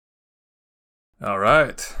All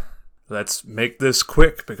right. Let's make this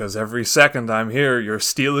quick, because every second I'm here, you're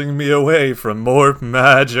stealing me away from more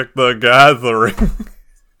Magic the Gathering.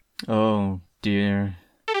 Oh, dear.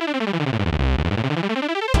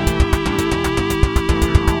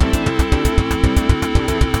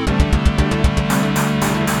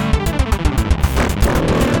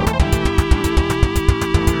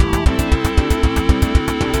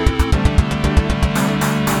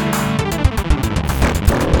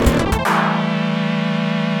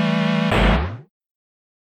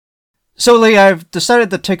 So, Lee, I've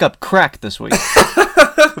decided to take up crack this week.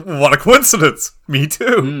 What a coincidence. Me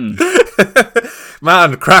too.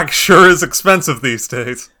 Man, crack sure is expensive these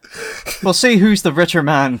days. We'll see who's the richer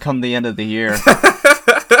man come the end of the year.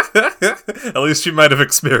 At least you might have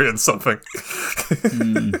experienced something.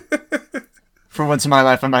 For once in my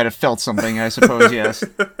life, I might have felt something, I suppose, yes.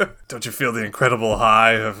 Don't you feel the incredible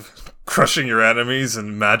high of crushing your enemies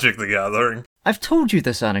in Magic the Gathering? I've told you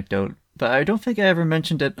this anecdote, but I don't think I ever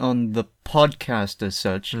mentioned it on the podcast as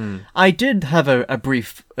such. I did have a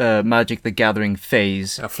brief Magic the Gathering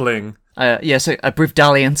phase. A fling. Yes, a brief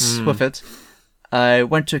dalliance with it. I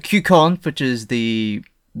went to QCon, which is the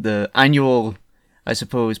annual, I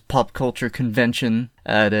suppose, pop culture convention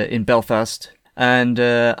in Belfast. And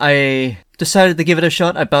I decided to give it a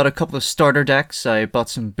shot. I bought a couple of starter decks. I bought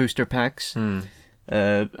some booster packs.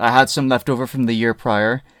 I had some left over from the year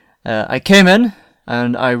prior. I came in,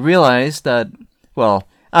 and I realized that, well,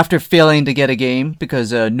 after failing to get a game,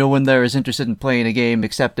 because no one there is interested in playing a game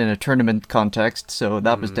except in a tournament context, so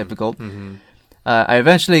that was difficult. I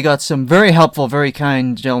eventually got some very helpful, very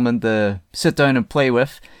kind gentleman to sit down and play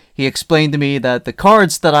with. He explained to me that the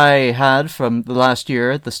cards that I had from the last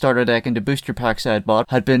year, the starter deck and the booster packs I had bought,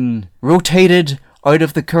 had been rotated out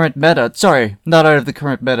of the current meta. Sorry, not out of the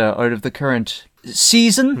current meta, out of the current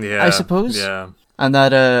season, I suppose. Yeah. And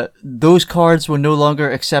that those cards were no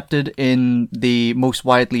longer accepted in the most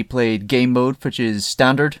widely played game mode, which is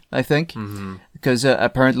standard, I think. Because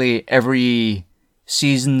apparently every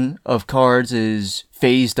season of cards is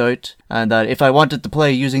phased out, and that if I wanted to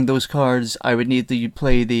play using those cards, I would need to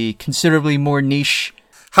play the considerably more niche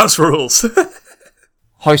House Rules.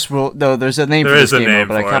 House Rule. No, there's a name There for is this a game, name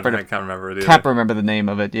but I for can't, it. I can't remember it either. can't remember the name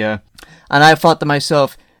of it. Yeah, and I thought to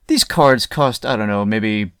myself, these cards cost, I don't know,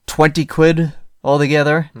 maybe 20 quid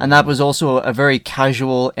altogether, and that was also a very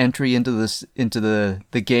casual entry into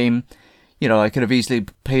the game. You know, I could have easily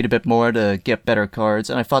paid a bit more to get better cards,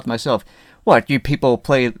 and I thought to myself, what, you people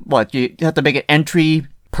play, what, you have to make an entry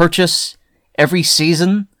purchase every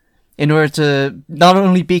season in order to not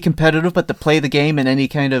only be competitive, but to play the game in any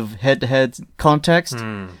kind of head-to-head context?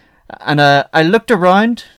 And I looked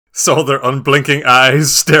around. Saw their unblinking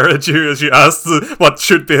eyes stare at you as you asked what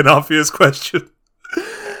should be an obvious question.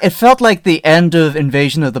 It felt like the end of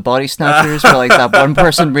Invasion of the Body Snatchers, where like that one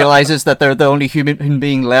person realizes that they're the only human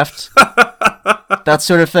being left. That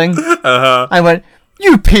sort of thing. I went,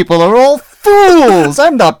 you people are all fools!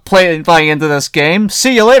 I'm not buying into this game.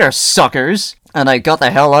 See you later, suckers! And I got the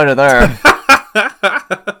hell out of there.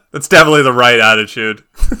 That's definitely the right attitude.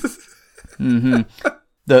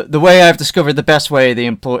 The way I've discovered the best way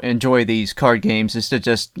to enjoy these card games is to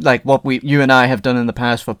just, like what you and I have done in the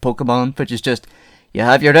past for Pokemon, which is just, you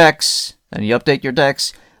have your decks, and you update your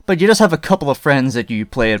decks, but you just have a couple of friends that you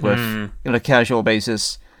play it with on a casual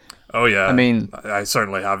basis. Oh yeah. I mean, I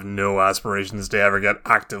certainly have no aspirations to ever get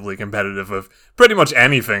actively competitive with pretty much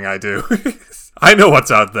anything I do. I know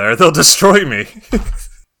what's out there. They'll destroy me.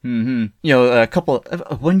 You know,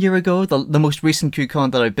 1 year ago, the most recent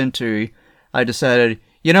QCon that I've been to, I decided,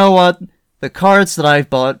 you know what? The cards that I've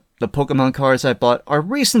bought, the Pokemon cards I bought, are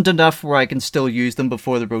recent enough where I can still use them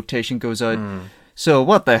before the rotation goes out. So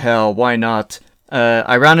what the hell, why not?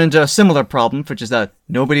 I ran into a similar problem, which is that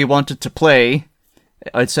nobody wanted to play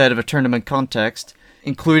outside of a tournament context,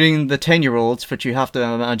 including the 10-year-olds, which you have to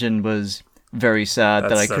imagine was very sad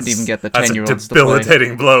that I couldn't even get the 10-year-olds to play. That's a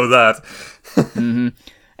debilitating blow, that.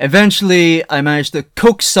 Eventually, I managed to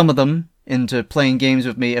coax some of them into playing games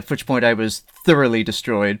with me, at which point I was thoroughly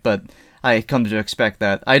destroyed, but I come to expect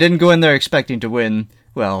that. I didn't go in there expecting to win,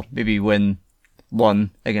 well, maybe win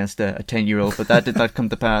one against a 10-year-old, but that did not come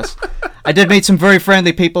to pass. I did meet some very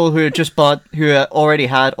friendly people who already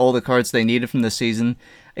had all the cards they needed from the season,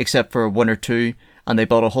 except for one or two, and they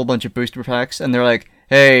bought a whole bunch of booster packs, and they're like,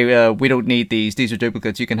 hey, we don't need these are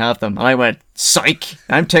duplicates, you can have them. And I went, psych,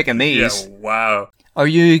 I'm taking these. Yeah, wow. Are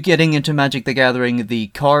you getting into Magic the Gathering, the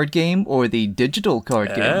card game, or the digital card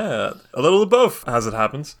game? Yeah, a little of both, as it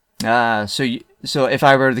happens. So if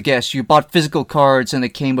I were to guess, you bought physical cards and it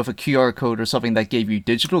came with a QR code or something that gave you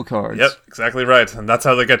digital cards. Yep, exactly right, and that's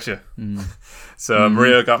how they get you. So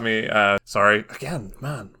Maria got me. Sorry again,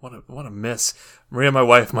 man. What a miss. Maria, my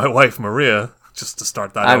wife, Maria. Just to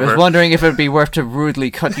start that. I was wondering if it'd be worth to rudely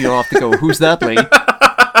cut you off to go, "Who's that, Lee?"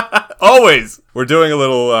 Always. We're doing a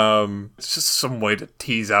little. It's just some way to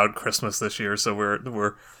tease out Christmas this year. So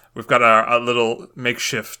we've got a little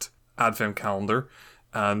makeshift Advent calendar,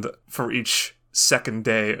 and for each second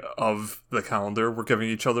day of the calendar, we're giving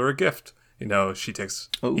each other a gift. You know, she takes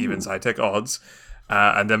evens, I take odds,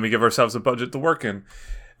 and then we give ourselves a budget to work in.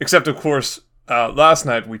 Except, of course, last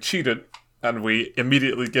night we cheated, and we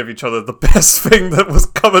immediately give each other the best thing that was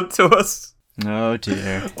coming to us. Oh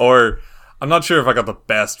dear. Or I'm not sure if I got the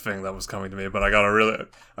best thing that was coming to me, but I got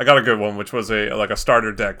a good one, which was a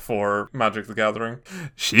starter deck for Magic the Gathering.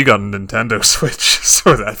 She got a Nintendo Switch,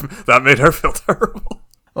 so that made her feel terrible.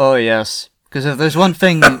 Oh yes, because if there's one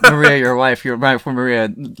thing Maria, your wife Maria,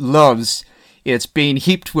 loves, it's being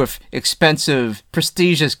heaped with expensive,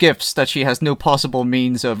 prestigious gifts that she has no possible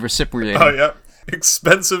means of reciprocating. Oh yeah,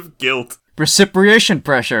 expensive guilt. Reciprocation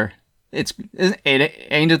pressure.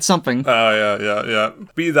 Ain't it something? Oh, yeah.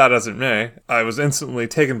 Be that as it may, I was instantly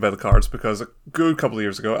taken by the cards because a good couple of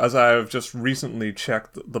years ago, as I have just recently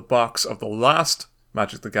checked the box of the last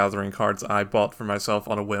Magic the Gathering cards I bought for myself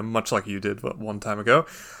on a whim, much like you did one time ago,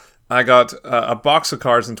 I got a box of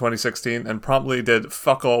cards in 2016 and promptly did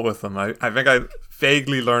fuck all with them. I think I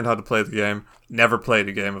vaguely learned how to play the game, never played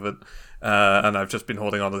a game of it, and I've just been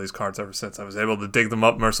holding on to these cards ever since. I was able to dig them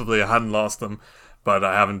up mercifully, I hadn't lost them, but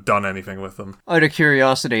I haven't done anything with them. Out of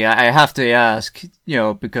curiosity, I have to ask,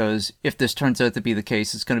 because if this turns out to be the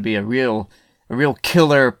case, it's going to be a real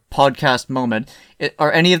killer podcast moment.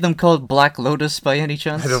 Are any of them called Black Lotus by any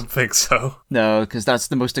chance? I don't think so. No, because that's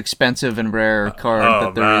the most expensive and rare card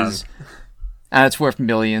that there is. And it's worth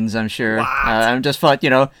millions, I'm sure. I just thought,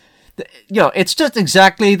 it's just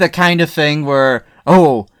exactly the kind of thing where,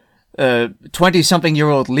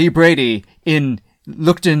 20-something-year-old Lee Brady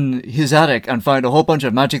looked in his attic and found a whole bunch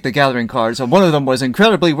of Magic the Gathering cards, and one of them was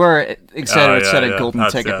incredibly rare, etc. Golden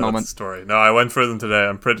ticket moment. That's the story. No, I went through them today.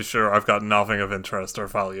 I'm pretty sure I've got nothing of interest or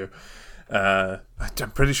value. I'm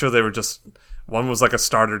pretty sure they were just... One was like a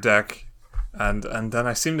starter deck, and then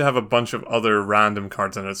I seem to have a bunch of other random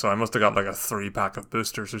cards in it, so I must have got like a 3-pack of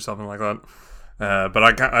boosters or something like that.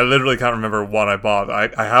 But I literally can't remember what I bought.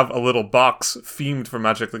 I have a little box themed for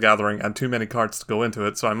Magic the Gathering and too many cards to go into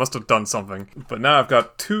it, so I must have done something. But now I've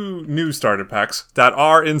got 2 new starter packs that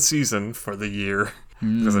are in season for the year.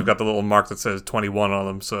 Because I've got the little mark that says 21 on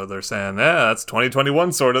them, so they're saying, that's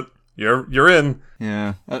 2021 sorted. You're in.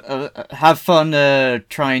 Yeah. Have fun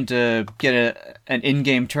trying to get an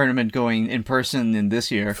in-game tournament going in person in this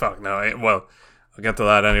year. Fuck no. Well, I'll get to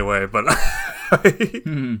that anyway, but...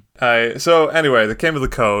 So anyway, they came with the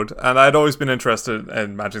code, and I'd always been interested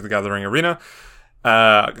in Magic the Gathering Arena.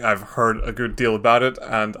 I've heard a good deal about it,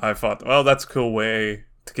 and I thought, well, that's a cool way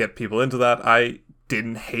to get people into that. I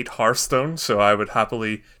didn't hate Hearthstone, so I would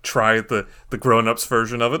happily try the grown-ups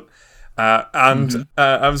version of it.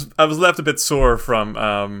 I was left a bit sore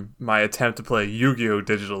from my attempt to play Yu-Gi-Oh!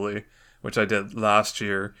 Digitally, which I did last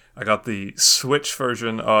year. I got the Switch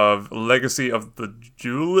version of Legacy of the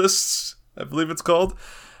Duelists, I believe it's called.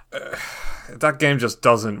 That game just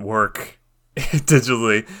doesn't work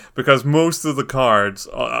digitally, because most of the cards,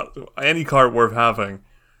 any card worth having,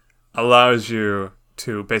 allows you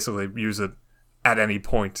to basically use it at any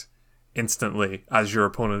point instantly as your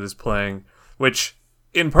opponent is playing, which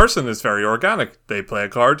in person is very organic. They play a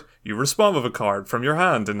card, you respond with a card from your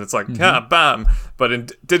hand, and it's like, bam. But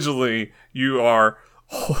digitally, you are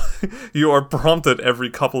prompted every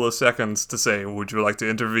couple of seconds to say, would you like to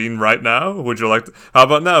intervene right now? Would you like to... How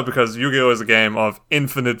about now? Because Yu-Gi-Oh! Is a game of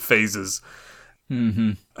infinite phases.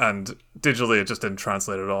 And digitally, it just didn't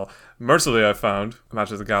translate at all. Mercifully, I found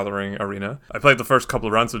Magic the Gathering Arena. I played the first couple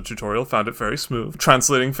of rounds of the tutorial, found it very smooth,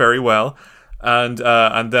 translating very well. And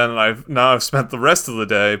then I've spent the rest of the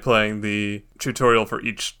day playing the tutorial for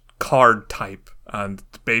each card type and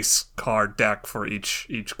the base card deck for each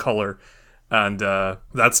color. And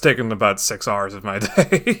that's taken about 6 hours of my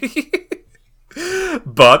day.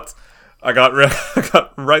 But I got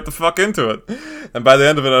right the fuck into it. And by the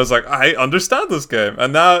end of it, I was like, I understand this game.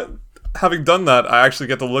 And now, having done that, I actually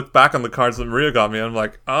get to look back on the cards that Maria got me, and I'm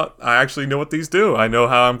like, oh, I actually know what these do. I know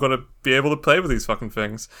how I'm going to be able to play with these fucking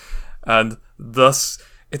things. And thus,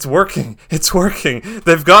 it's working. It's working.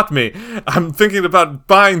 They've got me. I'm thinking about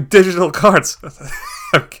buying digital cards.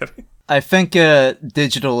 I'm kidding. I think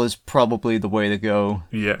digital is probably the way to go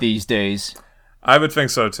these days. I would think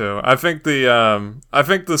so too. I think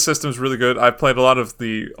the system's really good. I've played a lot of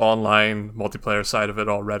the online multiplayer side of it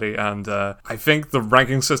already, and I think the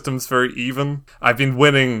ranking system's very even. I've been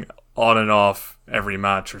winning on and off every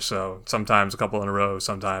match or so. Sometimes a couple in a row,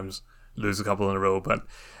 sometimes lose a couple in a row, but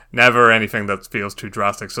never anything that feels too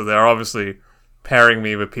drastic. So they're obviously pairing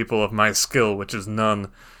me with people of my skill, which is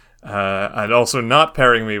none. And also not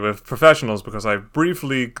pairing me with professionals, because I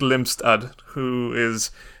briefly glimpsed at who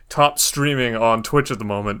is top streaming on Twitch at the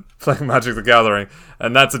moment, playing Magic the Gathering,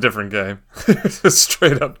 and that's a different game. It's a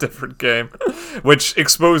straight up different game, which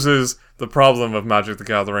exposes the problem of Magic the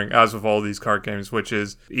Gathering, as with all these card games, which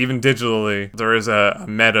is, even digitally, there is a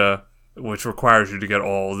meta which requires you to get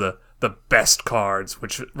all the best cards,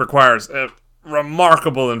 which requires a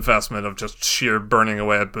remarkable investment of just sheer burning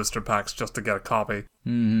away at booster packs just to get a copy.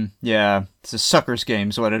 Yeah, it's a sucker's game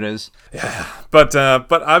is what it is. Yeah, but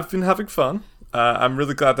I've been having fun. I'm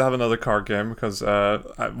really glad to have another card game, because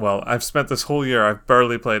I've spent this whole year, I've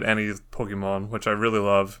barely played any Pokemon, which I really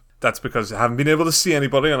love. That's because I haven't been able to see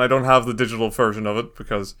anybody, and I don't have the digital version of it,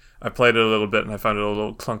 because I played it a little bit and I found it a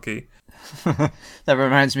little clunky. That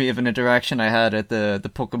reminds me of an interaction I had at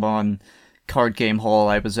the Pokemon card game hall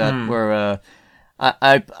I was at, where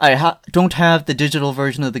I don't have the digital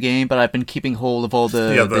version of the game, but I've been keeping hold of all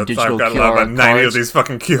the digital QR cards. I've got about 90 of these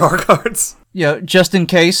fucking QR cards. Yeah, just in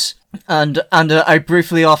case. And I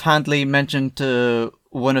briefly offhandedly mentioned to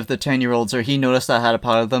one of the 10-year-olds, or he noticed I had a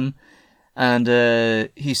pile of them, and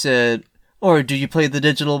he said, "Or do you play the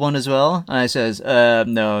digital one as well?" And I says,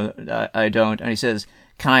 "No, I don't." And he says,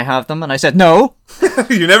 "Can I have them?" And I said, "No."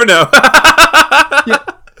 You never know. Yeah.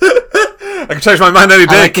 I can change my mind any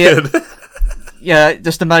day, kid. Yeah,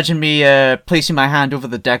 just imagine me placing my hand over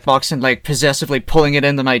the deck box and like possessively pulling it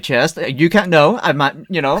into my chest. You can't know. I might,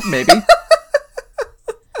 maybe.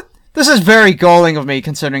 This is very galling of me,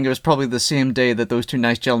 considering it was probably the same day that those two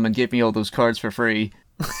nice gentlemen gave me all those cards for free.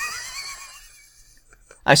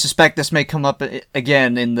 I suspect this may come up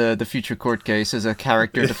again in the future court case as a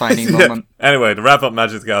character-defining moment. Anyway, to wrap up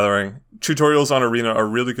Magic the Gathering, tutorials on Arena are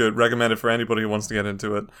really good. Recommended for anybody who wants to get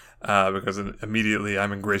into it, because immediately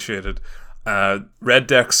I'm ingratiated. Red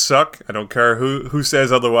decks suck. I don't care who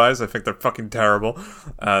says otherwise. I think they're fucking terrible.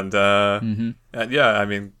 And yeah, I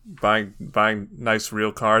mean, buying nice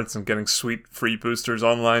real cards and getting sweet free boosters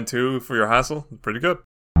online too for your hassle, pretty good.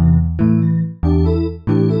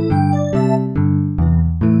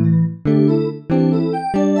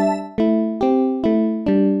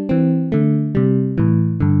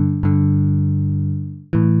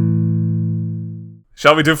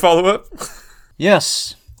 Shall we do follow-up?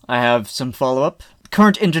 Yes, I have some follow-up.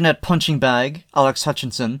 Current internet punching bag, Alex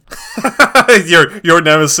Hutchinson. your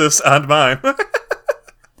nemesis and mine.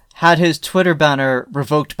 Had his Twitter banner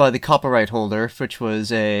revoked by the copyright holder, which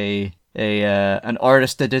was an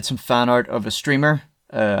artist that did some fan art of a streamer.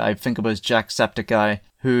 I think it was Jacksepticeye,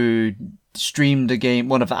 who streamed a game,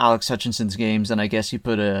 one of Alex Hutchinson's games, and I guess he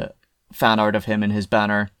put a fan art of him in his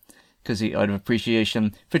banner. Because out of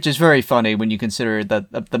appreciation, which is very funny when you consider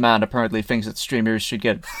that the man apparently thinks that streamers should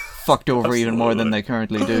get fucked over even more than they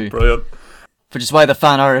currently do. Brilliant. Which is why the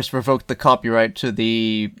fan artist revoked the copyright to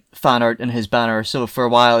the fan art in his banner, so for a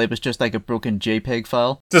while it was just like a broken JPEG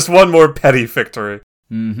file. Just one more petty victory.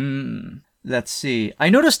 Let's see. I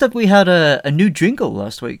noticed that we had a new jingle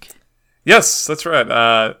last week. Yes, that's right.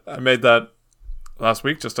 I made that last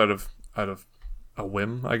week just out of a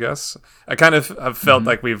whim, I guess. I kind of have felt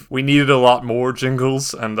like we needed a lot more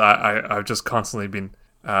jingles, and I've just constantly been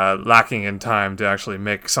lacking in time to actually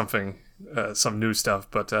make something, some new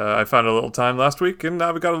stuff. But I found a little time last week, and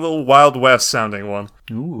we got a little Wild West sounding one.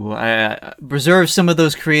 Ooh, I reserve some of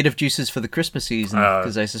those creative juices for the Christmas season,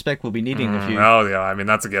 because I suspect we'll be needing a few. Oh yeah, I mean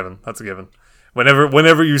that's a given. That's a given.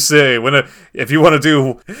 Whenever you say, if you want to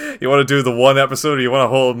do the one episode, or you want a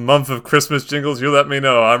whole month of Christmas jingles, you let me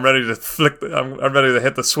know. I'm ready to I'm ready to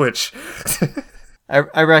hit the switch.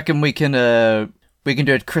 I reckon we can do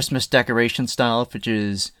it Christmas decoration style, which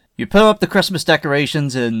is you put up the Christmas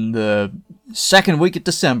decorations in the second week of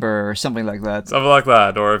December or something like that. Something like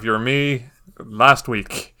that, or if you're me, last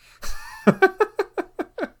week.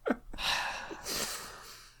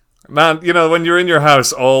 Man, when you're in your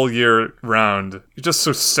house all year round, you're just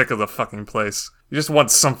so sick of the fucking place. You just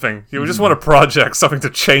want something. You just want a project, something to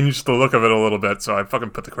change the look of it a little bit. So I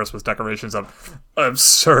fucking put the Christmas decorations up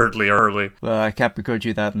absurdly early. Well, I can't begrudge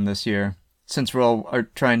you that in this year. Since we're all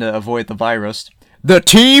trying to avoid the virus. The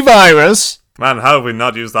T-virus! Man, how have we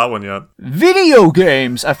not used that one yet? Video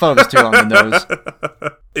games! I thought it was too on the nose.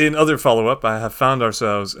 In other follow-up, I have found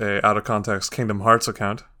ourselves a out-of-context Kingdom Hearts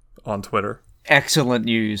account on Twitter. Excellent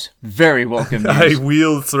news. Very welcome news. I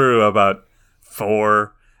wheeled through about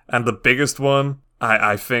 4, and the biggest one,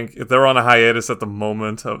 I think, they're on a hiatus at the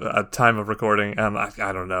moment, at time of recording, and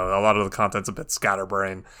I don't know, a lot of the content's a bit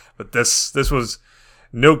scatterbrained, but this was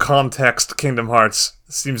no context Kingdom Hearts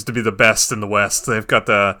seems to be the best in the West. They've got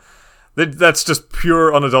that's just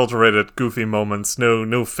pure unadulterated goofy moments,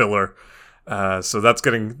 no filler. So that's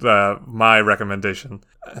getting my recommendation.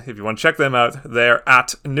 If you want to check them out, they're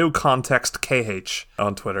at NoContextKH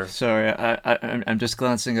on Twitter. Sorry, I'm just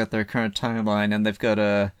glancing at their current timeline, and they've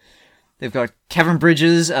got Kevin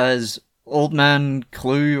Bridges as Old Man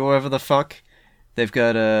Clue, or whatever the fuck. They've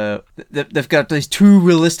got these two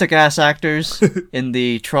realistic ass actors in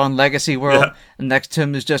the Tron Legacy world, and next to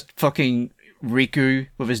him is just fucking Riku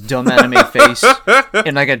with his dumb anime face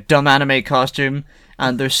in like a dumb anime costume.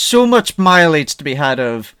 And there's so much mileage to be had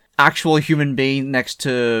of actual human being next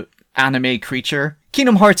to anime creature.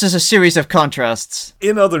 Kingdom Hearts is a series of contrasts.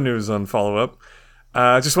 In other news on follow-up,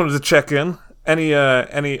 I just wanted to check in. Any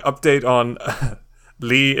update on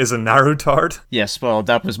Lee is a Narutard? Yes, well,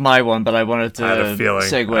 that was my one, but I wanted to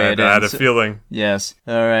segue it in. I had a feeling. Yes.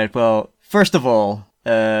 Alright, well, first of all,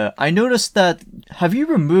 I noticed that, have you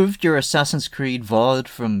removed your Assassin's Creed VOD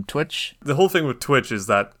from Twitch? The whole thing with Twitch is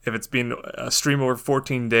that if it's been a stream over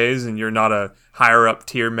 14 days and you're not a higher up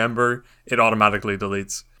tier member, it automatically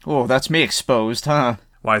deletes. Oh, that's me exposed, huh?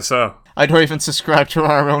 Why so? I don't even subscribe to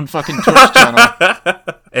our own fucking Twitch channel.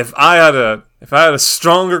 If I had a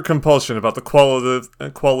stronger compulsion about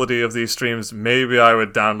the quality of these streams, maybe I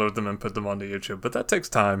would download them and put them onto YouTube. But that takes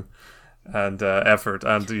time and effort,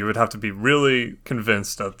 and you would have to be really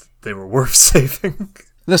convinced that they were worth saving.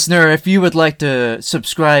 Listener, if you would like to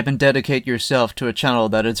subscribe and dedicate yourself to a channel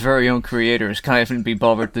that its very own creators can't even be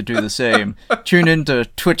bothered to do the same, tune in to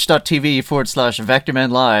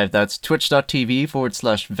twitch.tv/VectormanLive. That's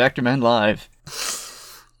twitch.tv/VectormanLive.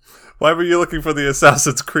 Why were you looking for the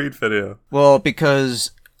Assassin's Creed video? Well,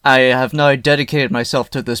 because I have now dedicated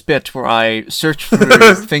myself to this bit where I search for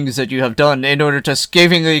things that you have done in order to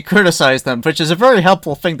scathingly criticize them, which is a very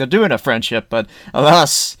helpful thing to do in a friendship, but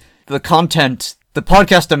alas, the podcast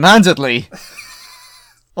demands it, Lee.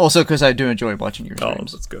 Also, because I do enjoy watching your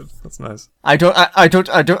streams. Oh, that's good. That's nice. I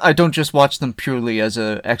don't just watch them purely as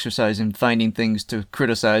a exercise in finding things to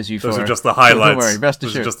criticize you for. Those are just the highlights. So don't worry, rest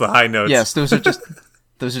assured. Those are just the high notes. Yes, those are just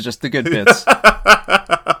the good bits.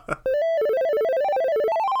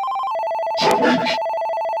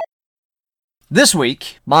 This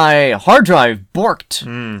week, my hard drive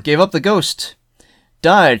borked, gave up the ghost,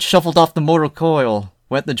 died, shuffled off the motor coil,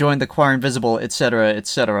 went to join the Choir Invisible, etc.,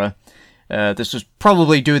 etc. This was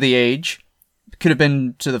probably due to the age. Could have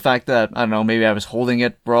been to the fact that, I don't know, maybe I was holding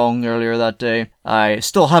it wrong earlier that day. I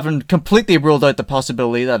still haven't completely ruled out the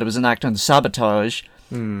possibility that it was an act on sabotage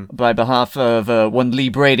by behalf of one Lee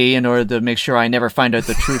Brady in order to make sure I never find out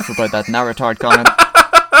the truth about that Narutard comment.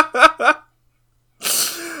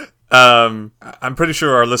 I'm pretty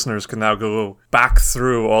sure our listeners can now go back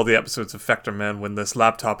through all the episodes of Vector Man when this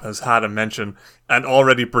laptop has had a mention and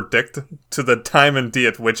already predict to the time and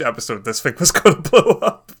date which episode this thing was going to blow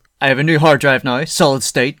up. I have a new hard drive now, solid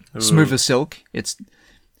state, smooth as silk. It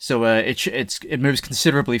moves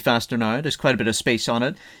considerably faster now. There's quite a bit of space on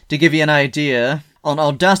it. To give you an idea, on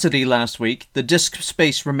Audacity last week, the disk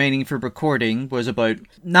space remaining for recording was about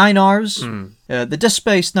 9 hours. The disk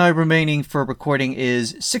space now remaining for recording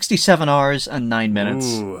is 67 hours and 9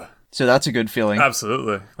 minutes. Ooh. So that's a good feeling.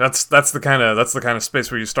 Absolutely. That's the kind of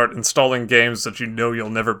space where you start installing games that you know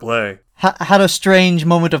you'll never play. Had a strange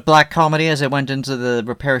moment of black comedy as I went into the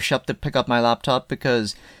repair shop to pick up my laptop,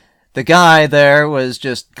 because the guy there was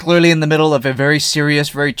just clearly in the middle of a very serious,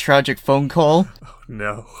 very tragic phone call. Oh,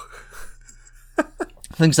 no.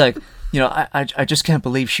 Things like, I just can't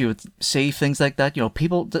believe she would say things like that.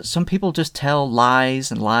 Some people just tell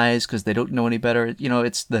lies and lies because they don't know any better.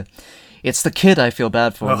 It's the kid I feel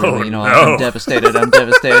bad for, really. No. I'm devastated. Like,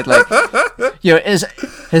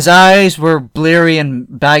 his eyes were bleary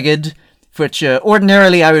and bagged, which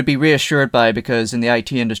ordinarily I would be reassured by, because in the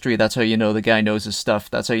IT industry, that's how you know the guy knows his stuff.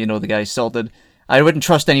 That's how you know the guy's salted. I wouldn't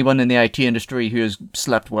trust anyone in the IT industry who has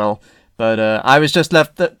slept well. But I was just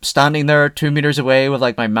left standing there 2 meters away with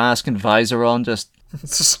like my mask and visor on, just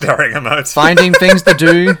staring him out, finding things to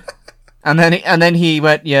do. And then he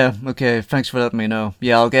went, yeah, okay, thanks for letting me know.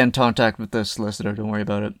 Yeah, I'll get in contact with the solicitor, don't worry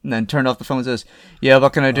about it. And then turned off the phone and says, yeah,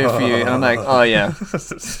 what can I do for you? And I'm like, oh yeah.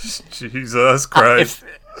 Jesus Christ.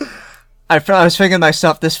 I was thinking to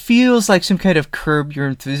myself, this feels like some kind of Curb Your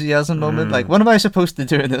Enthusiasm moment. Like, what am I supposed to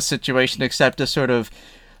do in this situation except to sort of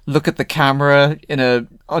look at the camera in a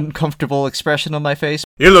uncomfortable expression on my face?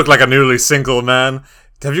 You look like a newly single man.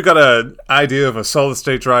 Have you got an idea of a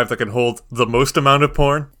solid-state drive that can hold the most amount of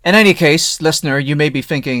porn? In any case, listener, you may be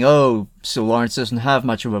thinking, oh, so Lawrence doesn't have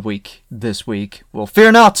much of a week this week. Well,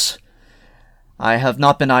 fear not! I have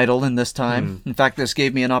not been idle in this time. In fact, this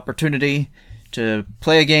gave me an opportunity to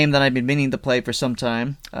play a game that I've been meaning to play for some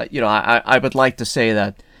time. I would like to say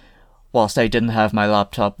that whilst I didn't have my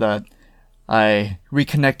laptop, that I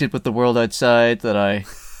reconnected with the world outside, that I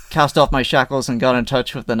cast off my shackles and got in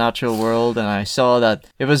touch with the natural world, and I saw that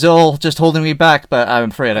it was all just holding me back, but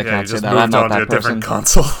I'm afraid I can't say that. I'm not that person. Different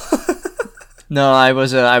console. No, I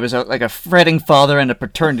was like a fretting father in a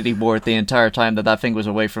paternity ward the entire time that thing was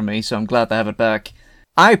away from me, so I'm glad to have it back.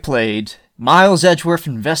 I played Miles Edgeworth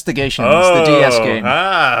Investigations, the DS game.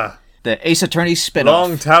 The Ace Attorney spin-off.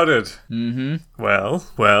 Long touted. Mm-hmm.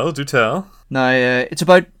 Well, do tell. Now, it's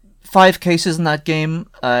about 5 cases in that game.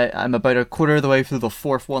 I'm about a quarter of the way through the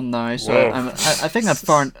 4th one now, so I think I've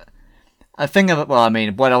found...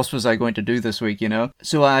 what else was I going to do this week, you know?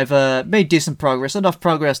 So I've made decent progress, enough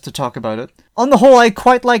progress to talk about it. On the whole, I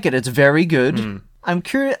quite like it. It's very good. I'm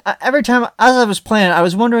curious, every time, as I was playing, I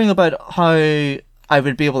was wondering about how I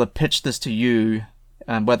would be able to pitch this to you,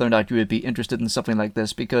 and whether or not you would be interested in something like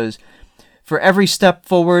this, because for every step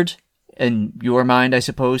forward, in your mind, I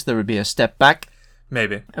suppose, there would be a step back.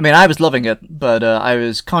 Maybe. I mean, I was loving it, but I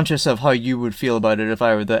was conscious of how you would feel about it if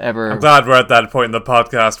I were to ever... I'm glad we're at that point in the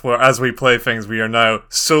podcast where, as we play things, we are now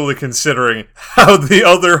solely considering how the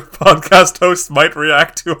other podcast hosts might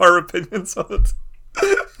react to our opinions on it.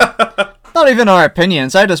 Not even our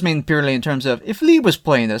opinions, I just mean purely in terms of, if Lee was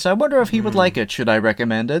playing this, I wonder if he would like it. Should I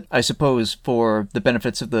recommend it? I suppose, for the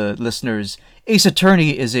benefits of the listeners, Ace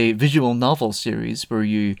Attorney is a visual novel series where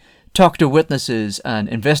you talk to witnesses and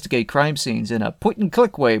investigate crime scenes in a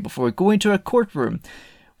point-and-click way before going to a courtroom,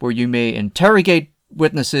 where you may interrogate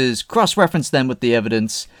witnesses, cross-reference them with the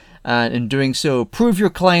evidence, and in doing so, prove your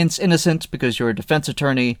client's innocent because you're a defense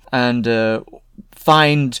attorney, and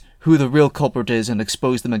find who the real culprit is and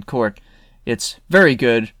expose them in court. It's very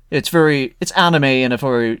good. It's anime in a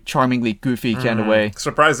very charmingly goofy kind of way.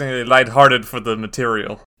 Surprisingly lighthearted for the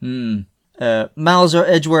material. Miles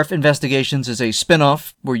Edgeworth Investigations is a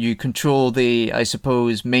spin-off where you control the, I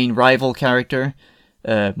suppose, main rival character,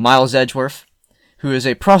 Miles Edgeworth, who is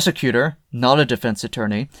a prosecutor, not a defense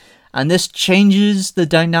attorney, and this changes the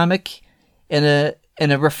dynamic in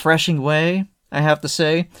a refreshing way, I have to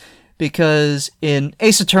say, because in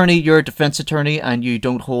Ace Attorney, you're a defense attorney and you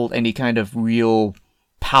don't hold any kind of real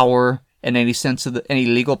power in any sense of any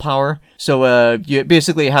legal power. So you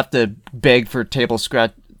basically have to beg for table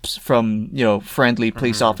scratch from, friendly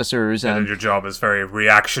police officers. And your job is very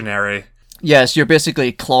reactionary. Yes, you're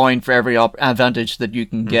basically clawing for every advantage that you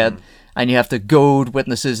can get, and you have to goad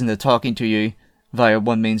witnesses into talking to you via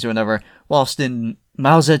one means or another. Whilst in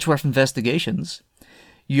Miles Edgeworth Investigations,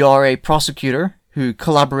 you are a prosecutor who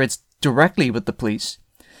collaborates directly with the police.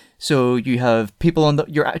 So you have people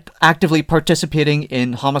you're actively participating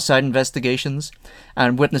in homicide investigations,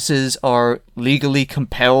 and witnesses are legally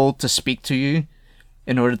compelled to speak to you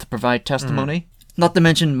in order to provide testimony. Not to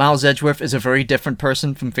mention, Miles Edgeworth is a very different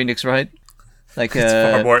person from Phoenix Wright. Like, it's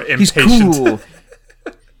far more impatient. He's cool.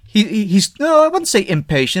 He's no, I wouldn't say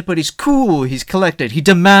impatient, but he's cool. He's collected. He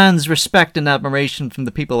demands respect and admiration from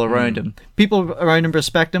the people around him. People around him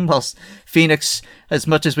respect him, whilst Phoenix, as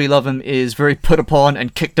much as we love him, is very put upon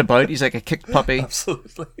and kicked about. He's like a kicked puppy.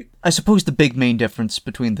 Absolutely. I suppose the big main difference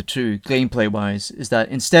between the two, gameplay-wise, is that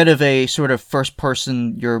instead of a sort of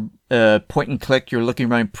first-person, you're point and click, you're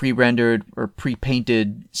looking around pre-rendered or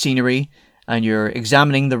pre-painted scenery, and you're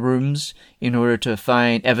examining the rooms in order to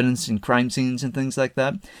find evidence in crime scenes and things like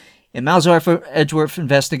that. In Miles Edgeworth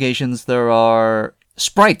Investigations, there are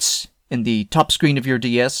sprites in the top screen of your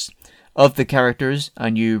DS of the characters,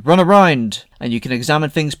 and you run around, and you can examine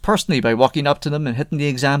things personally by walking up to them and hitting the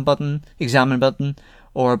examine button,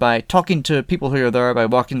 or by talking to people who are there by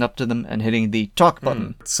walking up to them and hitting the talk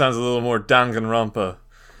button. It sounds a little more Danganronpa,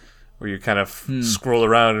 where you kind of scroll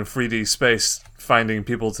around in 3D space finding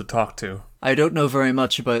people to talk to. I don't know very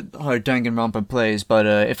much about how Danganronpa plays, but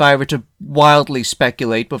if I were to wildly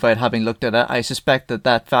speculate without having looked at it, I suspect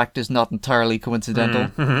that fact is not entirely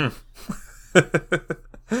coincidental.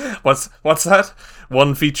 What's that?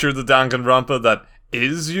 One feature of the Danganronpa that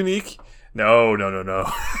is unique? No.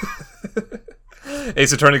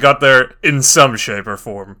 Ace Attorney got there in some shape or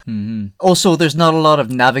form. Also, there's not a lot of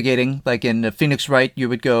navigating. Like in Phoenix Wright, you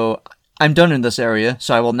would go, I'm done in this area,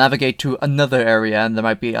 so I will navigate to another area, and there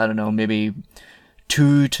might be, I don't know, maybe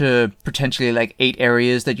 2 to potentially 8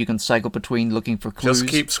 areas that you can cycle between looking for clues.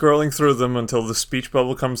 Just keep scrolling through them until the speech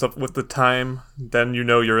bubble comes up with the time, then you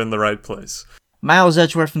know you're in the right place. Miles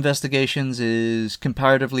Edgeworth Investigations is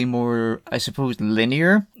comparatively more, I suppose,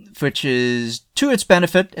 linear, which is to its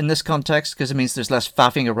benefit in this context, because it means there's less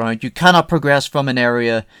faffing around. You cannot progress from an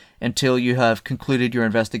area until you have concluded your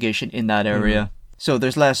investigation in that area. So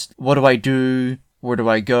there's less, what do I do? Where do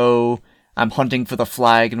I go? I'm hunting for the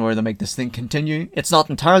flag in order to make this thing continue. It's not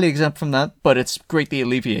entirely exempt from that, but it's greatly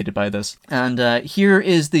alleviated by this. And here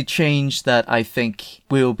is the change that I think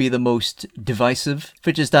will be the most divisive,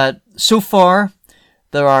 which is that so far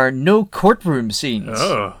there are no courtroom scenes.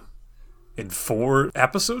 Oh. In 4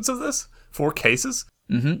 episodes of this? 4 cases?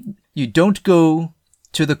 Mm-hmm. You don't go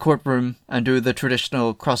to the courtroom and do the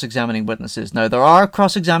traditional cross-examining witnesses. Now, there are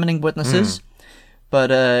cross-examining witnesses,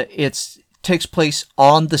 but it takes place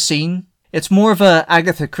on the scene. It's more of a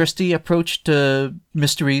Agatha Christie approach to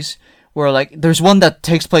mysteries, where like there's one that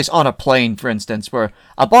takes place on a plane, for instance, where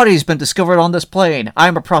a body's been discovered on this plane.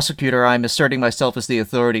 I'm a prosecutor. I'm asserting myself as the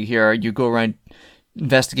authority here. You go around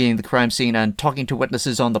investigating the crime scene and talking to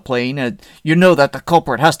witnesses on the plane, and you know that the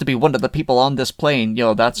culprit has to be one of the people on this plane,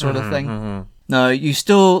 that sort of thing. Mm-hmm. Now, you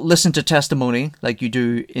still listen to testimony like you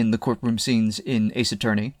do in the courtroom scenes in Ace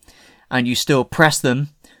Attorney, and you still press them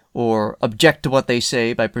or object to what they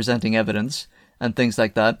say by presenting evidence and things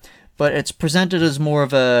like that. But it's presented as more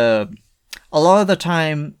of a lot of the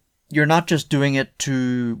time, you're not just doing it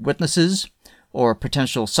to witnesses or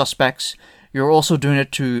potential suspects, you're also doing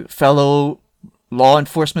it to fellow law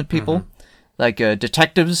enforcement people, like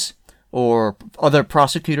detectives or other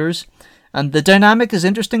prosecutors. And the dynamic is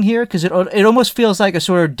interesting here because it almost feels like a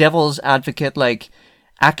sort of devil's advocate, like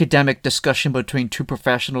academic discussion between two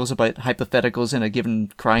professionals about hypotheticals in a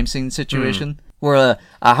given crime scene situation. Where,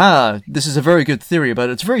 this is a very good theory, but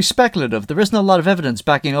it's very speculative. There isn't a lot of evidence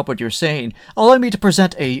backing up what you're saying. Allow me to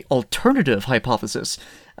present a alternative hypothesis.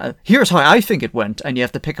 Here's how I think it went, and you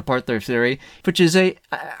have to pick apart their theory, which is a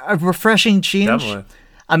refreshing change. Definitely.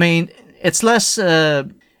 I mean, it's less...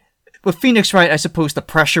 with Phoenix Wright, I suppose the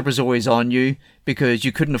pressure was always on you because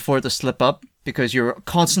you couldn't afford to slip up, because you're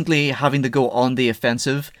constantly having to go on the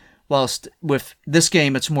offensive, whilst with this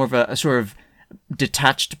game, it's more of a sort of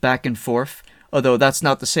detached back and forth. Although that's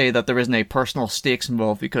not to say that there isn't a personal stakes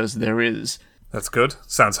involved, because there is. That's good.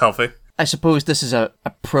 Sounds healthy. I suppose this is a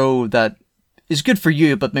pro that is good for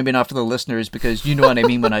you, but maybe not for the listeners, because you know what I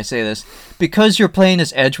mean when I say this. Because you're playing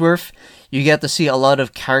as Edgeworth, you get to see a lot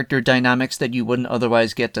of character dynamics that you wouldn't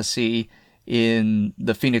otherwise get to see in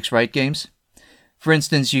the Phoenix Wright games. For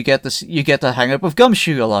instance, you get to hang out with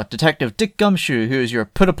Gumshoe a lot, Detective Dick Gumshoe, who is your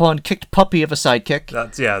put-upon, kicked puppy of a sidekick.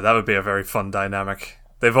 That would be a very fun dynamic.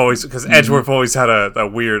 They've always, because Edgeworth always had a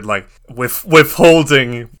weird, like,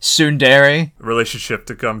 withholding tsundere relationship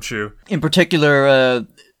to Gumshoe. In particular,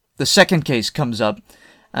 the second case comes up,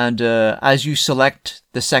 and as you select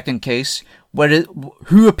the second case,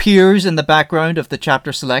 who appears in the background of the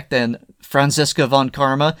chapter select, then Franziska von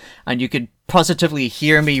Karma, and you could positively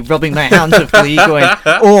hear me rubbing my hands with glee, going,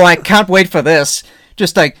 "Oh, I can't wait for this!"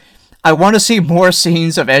 Just like, I want to see more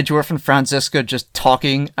scenes of Edgeworth and Franziska just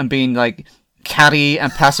talking and being like catty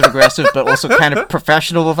and passive aggressive, but also kind of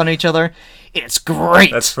professional with each other. It's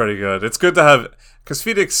great. That's pretty good. It's good to have, because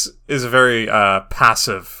Phoenix is a very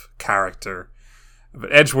passive character,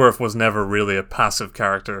 but Edgeworth was never really a passive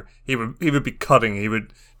character. He would be cutting. He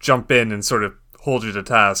would jump in and sort of hold you to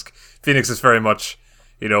task. Phoenix is very much,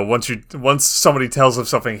 once somebody tells him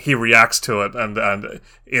something, he reacts to it, and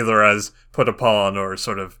either as put upon or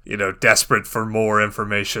sort of desperate for more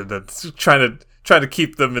information, and trying to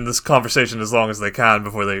keep them in this conversation as long as they can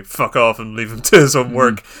before they fuck off and leave him to his own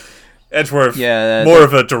work. Edgeworth, more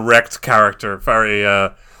of a direct character, very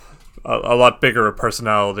a lot bigger a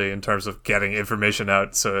personality in terms of getting information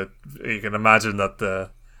out. So you can imagine that the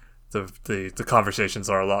conversations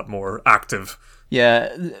are a lot more active.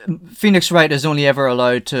 Yeah, Phoenix Wright is only ever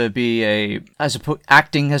allowed to be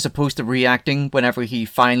acting as opposed to reacting whenever he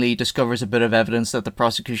finally discovers a bit of evidence that the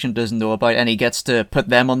prosecution doesn't know about, and he gets to put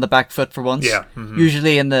them on the back foot for once. Yeah.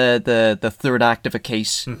 Usually in the third act of a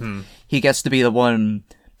case, he gets to be the one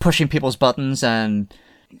pushing people's buttons and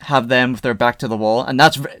have them with their back to the wall, and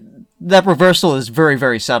that reversal is very,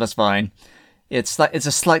 very satisfying. It's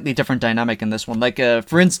a slightly different dynamic in this one. Like,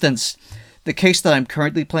 for instance, the case that I'm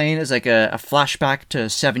currently playing is like a flashback to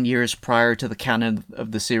 7 years prior to the canon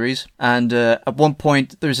of the series. And at one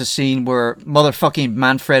point, there's a scene where motherfucking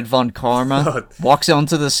Manfred von Karma walks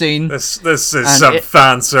onto the scene. This is some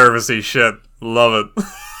fan servicey shit. Love it.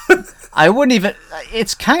 I wouldn't even...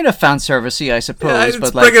 It's kind of fan servicey, I suppose. Yeah, it's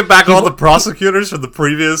but bringing back all the prosecutors from the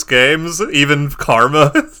previous games, even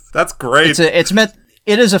Karma. That's great.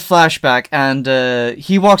 It is a flashback, and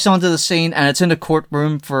he walks onto the scene, and it's in a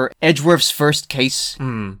courtroom for Edgeworth's first case,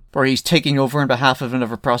 where he's taking over on behalf of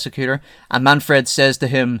another prosecutor, and Manfred says to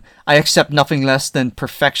him, "I accept nothing less than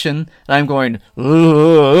perfection," and I'm going,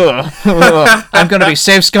 I'm going to be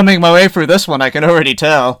safe scumming my way through this one, I can already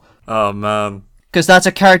tell. Oh, man. Because that's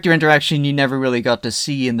a character interaction you never really got to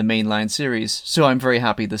see in the mainline series, so I'm very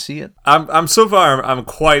happy to see it. I'm so far,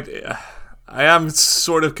 I am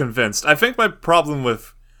sort of convinced. I think my problem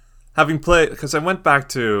with having played, because I went back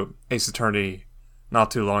to Ace Attorney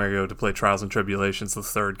not too long ago to play Trials and Tribulations, the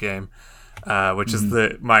third game, which is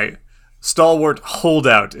my stalwart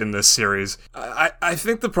holdout in this series. I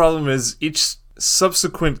think the problem is each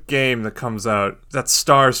subsequent game that comes out that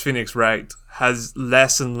stars Phoenix Wright has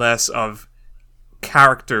less and less of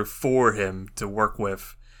character for him to work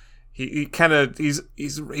with.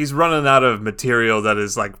 He's running out of material that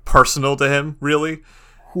is like personal to him, really.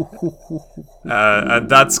 And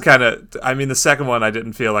that's kind of, I mean, the second one I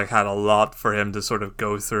didn't feel like had a lot for him to sort of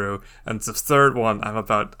go through, and the third one I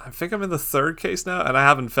think I'm in the third case now, and I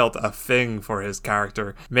haven't felt a thing for his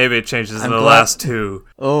character. Maybe it changes in the last two.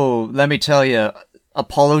 Oh, let me tell you,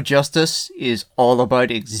 Apollo Justice is all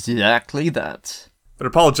about exactly that. But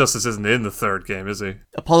Apollo Justice isn't in the third game, is he?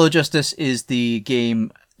 Apollo Justice is the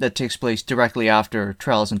game that takes place directly after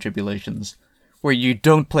Trials and Tribulations, where you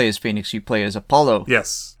don't play as Phoenix, you play as Apollo.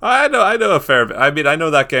 Yes. I know a fair bit. I mean, I know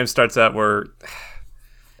that game starts out where...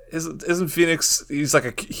 Isn't Phoenix... He's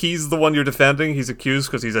the one you're defending. He's accused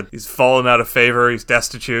because he's fallen out of favor. He's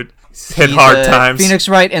destitute. He's hit hard times. Phoenix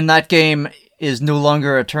Wright in that game is no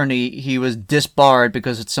longer attorney. He was disbarred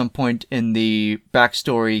because at some point in the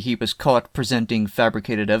backstory, he was caught presenting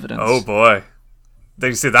fabricated evidence. Oh boy.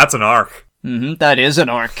 You see, that's an arc. That is an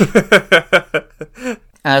arc.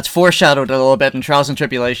 And it's foreshadowed a little bit in Trials and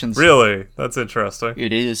Tribulations. Really? That's interesting.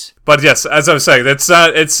 It is. But yes, as I was saying, it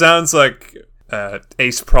sounds like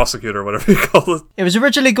Ace Prosecutor, whatever you call it. It was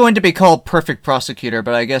originally going to be called Perfect Prosecutor,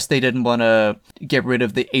 but I guess they didn't want to get rid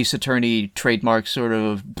of the Ace Attorney trademark sort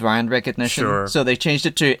of brand recognition. Sure. So they changed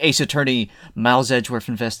it to Ace Attorney Miles Edgeworth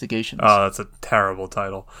Investigations. Oh, that's a terrible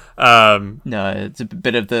title. No, it's a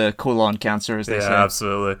bit of the colon cancer, as they say. Yeah,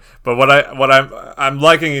 absolutely. But what I'm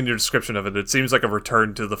liking in your description of it, it seems like a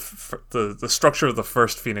return to the structure of the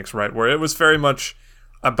first Phoenix Wright, where it was very much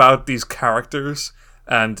about these characters.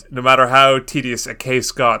 And no matter how tedious a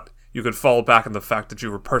case got, you could fall back on the fact that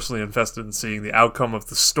you were personally invested in seeing the outcome of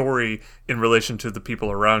the story in relation to the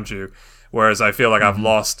people around you. Whereas I feel like I've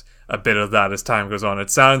lost a bit of that as time goes on. It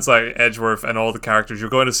sounds like Edgeworth and all the characters, you're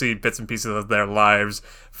going to see bits and pieces of their lives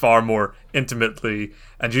far more intimately.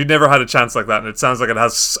 And you never had a chance like that. And it sounds like it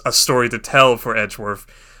has a story to tell for Edgeworth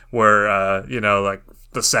where, like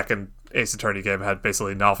the second Ace Attorney game had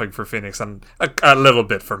basically nothing for Phoenix and a little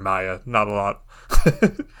bit for Maya, not a lot.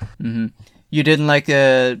 You didn't like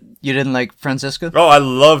Francesca? Oh, I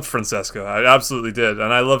loved Francesca. I absolutely did,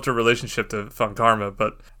 and I loved her relationship to Von Karma,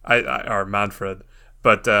 or Manfred.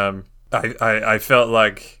 But I felt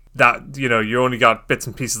like that. You only got bits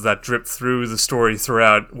and pieces that drip through the story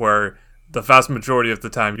throughout, where the vast majority of the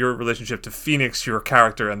time, your relationship to Phoenix, your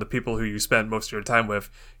character, and the people who you spend most of your time with,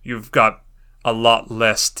 you've got a lot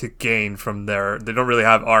less to gain from there. They don't really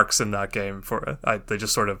have arcs in that game. They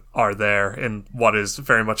just sort of are there in what is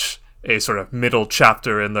very much a sort of middle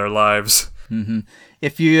chapter in their lives. Mm-hmm.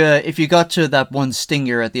 If you got to that one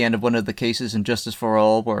stinger at the end of one of the cases in Justice for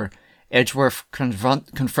All, where Edgeworth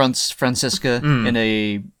confronts Francisca in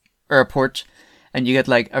a airport, and you get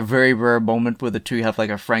like a very rare moment where the two have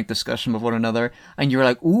like a frank discussion with one another, and you're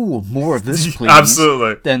like, "Ooh, more of this, please!"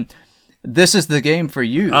 Absolutely. Then this is the game for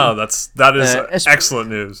you. Oh, that is excellent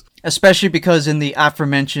news. Especially because in the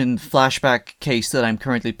aforementioned flashback case that I'm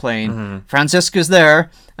currently playing, Francisca's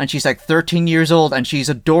there, and she's like 13 years old, and she's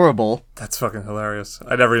adorable. That's fucking hilarious.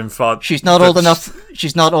 I never even thought she's not old enough.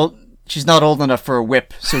 She's not old enough for a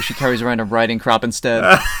whip, so she carries around a riding crop instead.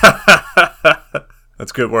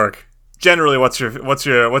 That's good work. Generally, what's your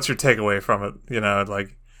takeaway from it?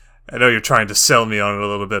 Like, I know you're trying to sell me on it a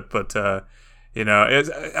little bit, but.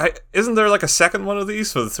 Isn't there like a second one of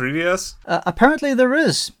these for the 3DS? Apparently there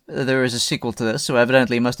is. There is a sequel to this, so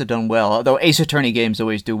evidently it must have done well. Although Ace Attorney games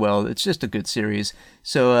always do well. It's just a good series.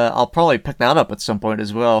 So I'll probably pick that up at some point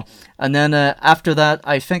as well. And then after that,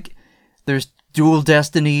 I think there's Dual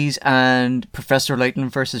Destinies and Professor Layton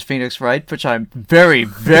versus Phoenix Wright, which I'm very,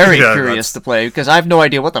 very curious to play, because I have no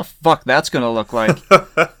idea what the fuck that's going to look like.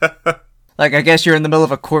 Like, I guess you're in the middle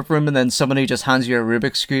of a courtroom and then somebody just hands you a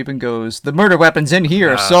Rubik's Cube and goes, "The murder weapon's in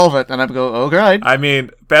here, solve it." And I go, "Oh, great." I mean,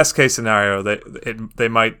 best case scenario, they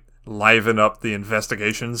might liven up the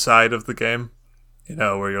investigation side of the game.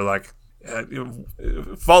 Where you're like,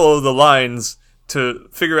 follow the lines to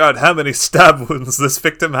figure out how many stab wounds this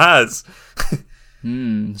victim has.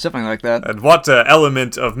 Something like that. And what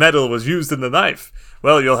element of metal was used in the knife.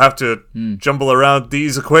 well, you'll have to jumble around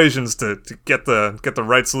these equations to get the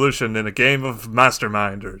right solution in a game of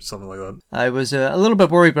Mastermind or something like that. I was a little bit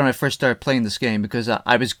worried when I first started playing this game because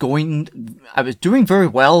I was doing very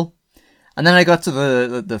well, and then I got to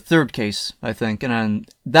the third case, I think, and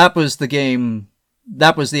that was the game.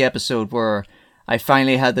 That was the episode where I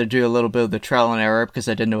finally had to do a little bit of the trial and error because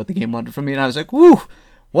I didn't know what the game wanted from me, and I was like, "Woo,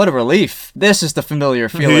 what a relief! This is the familiar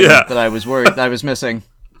feeling that I was worried I was missing."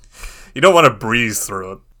 You don't want to breeze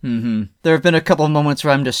through it. Mm-hmm. There have been a couple of moments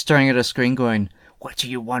where I'm just staring at a screen going, "What do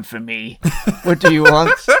you want from me? What do you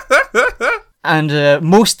want?" And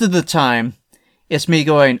most of the time, it's me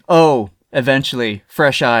going, "Oh, eventually,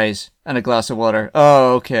 fresh eyes and a glass of water.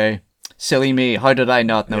 Oh, okay. Silly me. How did I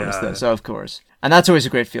not notice this? Of course." And that's always a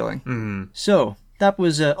great feeling. Mm-hmm. So, that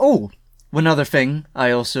was... one other thing I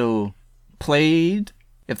also played,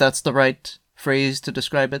 if that's the right phrase to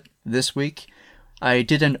describe it, this week. I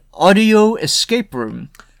did an audio escape room.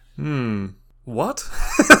 What?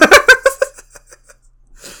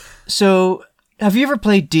 So, have you ever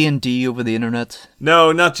played D&D over the internet?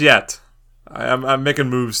 No, not yet. I'm making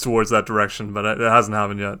moves towards that direction, but it hasn't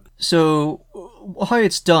happened yet. So, how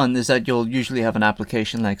it's done is that you'll usually have an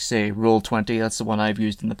application like, say, Roll20, that's the one I've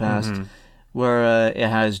used in the past, where it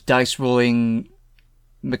has dice rolling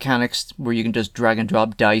mechanics where you can just drag and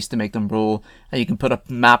drop dice to make them roll, and you can put a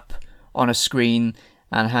map on a screen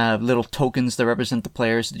and have little tokens that represent the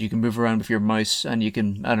players that you can move around with your mouse, and you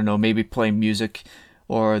can, I don't know, maybe play music,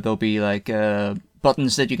 or there'll be like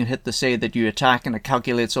buttons that you can hit to say that you attack, and it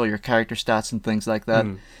calculates all your character stats and things like that.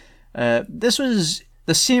 This was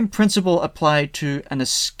the same principle applied to an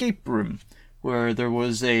escape room, where there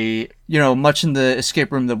was much in the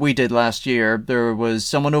escape room that we did last year, there was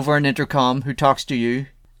someone over an intercom who talks to you,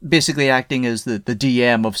 basically acting as the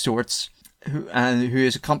DM of sorts, who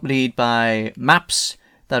is accompanied by maps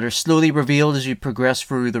that are slowly revealed as you progress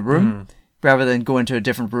through the room. Rather than go into a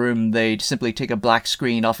different room, they simply take a black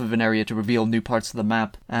screen off of an area to reveal new parts of the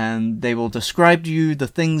map, and they will describe to you the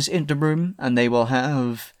things in the room, and they will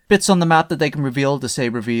have bits on the map that they can reveal to say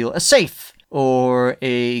reveal a safe, or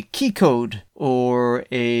a key code, or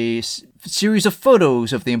a series of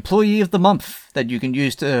photos of the employee of the month that you can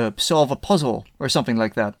use to solve a puzzle, or something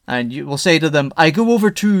like that. And you will say to them, "I go over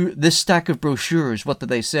to this stack of brochures, what do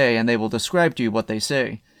they say?" And they will describe to you what they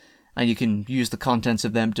say. And you can use the contents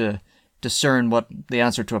of them to discern what the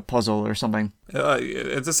answer to a puzzle or something.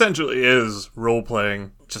 It essentially is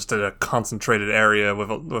role-playing, just in a concentrated area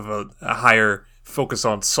with a higher focus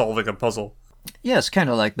on solving a puzzle. Yes, kind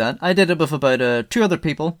of like that. I did it with about 2 other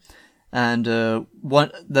people, and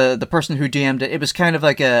the person who DM'd it, it was kind of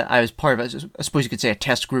like I was part of, I suppose you could say, a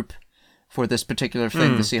test group for this particular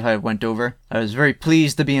thing to see how it went over. I was very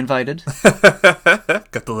pleased to be invited.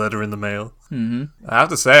 Got the letter in the mail. I have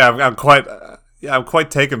to say, I'm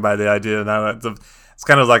quite taken by the idea now. It's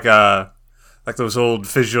kind of like those old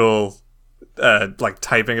visual like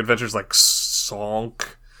typing adventures, like Sonk.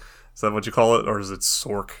 Is that what you call it, or is it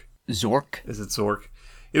Zork? Zork? Is it Zork?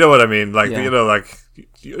 You know what I mean? Like like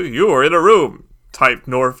you are in a room. Type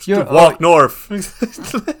north. Walk north.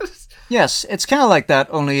 Yes, it's kind of like that.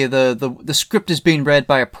 Only the script is being read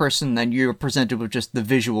by a person, and you're presented with just the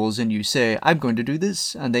visuals, and you say, "I'm going to do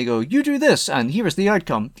this," and they go, "You do this," and here is the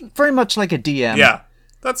outcome. Very much like a DM. Yeah.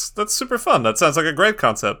 That's super fun. That sounds like a great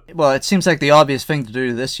concept. Well, it seems like the obvious thing to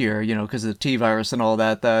do this year, because of the T-virus and all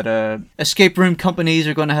that escape room companies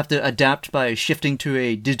are going to have to adapt by shifting to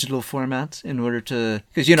a digital format in order to...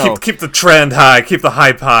 Because, keep the trend high, keep the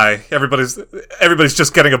hype high. Everybody's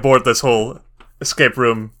just getting aboard this whole escape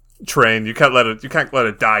room train. You can't let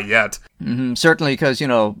it die yet. Certainly, because we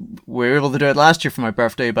were able to do it last year for my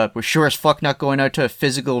birthday, but we're sure as fuck not going out to a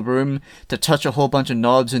physical room to touch a whole bunch of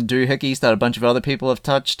knobs and doohickeys that a bunch of other people have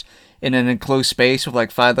touched in an enclosed space with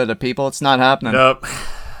like 5 other people. It's not happening. Nope.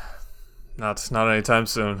 Not anytime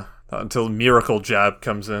soon. Not until Miracle Jab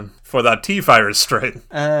comes in for that T-virus strain.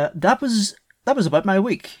 That was about my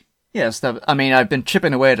week. Yes, I've been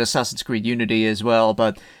chipping away at Assassin's Creed Unity as well,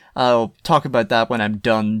 but I'll talk about that when I'm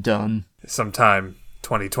done. Sometime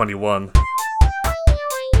 2021.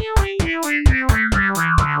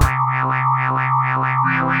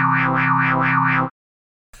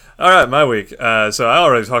 Alright, my week. So I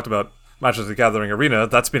already talked about Magic the Gathering Arena.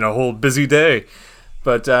 That's been a whole busy day.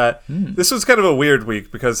 But this was kind of a weird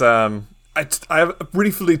week because I've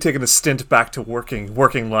briefly taken a stint back to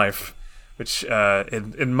working life, which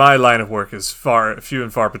in my line of work is few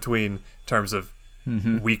and far between in terms of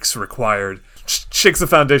weeks required. Shakes the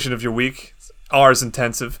foundation of your week. Hours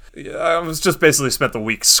intensive. I was just basically spent the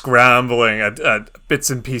week scrambling at bits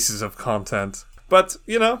and pieces of content. But,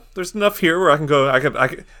 there's enough here where I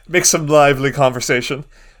could make some lively conversation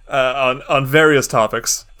on various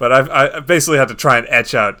topics. But I basically had to try and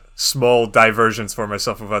etch out small diversions for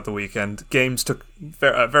myself about the weekend. Games took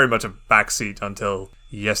very much a backseat until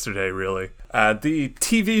yesterday, really. The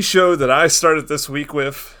TV show that I started this week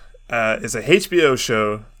with is a HBO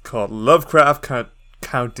show called Lovecraft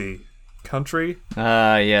Country.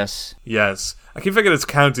 Yes. Yes. I keep thinking it's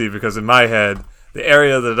county because in my head, the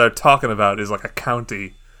area that they're talking about is like a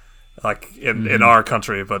county, like in our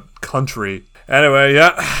country, but country. Anyway,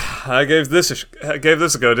 yeah, I gave this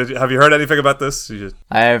a go. Have you heard anything about this?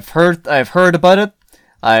 I've heard about it.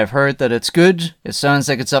 I've heard that it's good. It sounds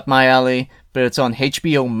like it's up my alley, but it's on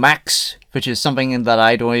HBO Max, which is something that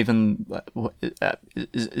I don't even.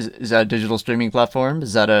 Is that a digital streaming platform?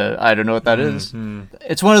 I don't know what that is.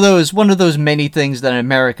 It's one of those many things that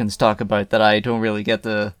Americans talk about that I don't really get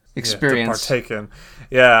to experience. To partake in.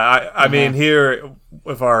 Yeah, I mean, here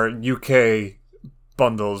with our UK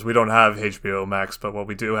bundles, we don't have HBO Max, but what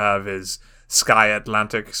we do have is Sky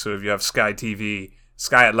Atlantic. So if you have Sky TV,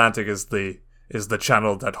 Sky Atlantic is the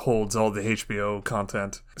channel that holds all the HBO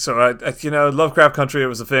content. So Lovecraft Country, it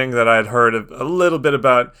was a thing that I had heard a little bit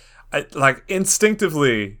about.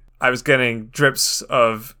 Instinctively, I was getting drips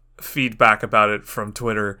of feedback about it from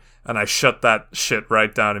Twitter, and I shut that shit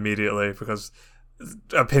right down immediately because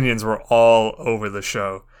opinions were all over the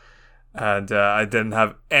show, and I didn't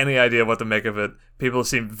have any idea what to make of it. People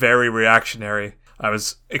seemed very reactionary. I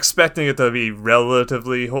was expecting it to be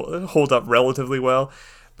hold up relatively well,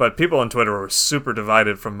 but people on Twitter were super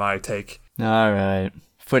divided from my take. All right,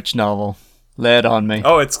 which novel? Lay it on me.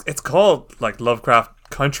 Oh, it's called like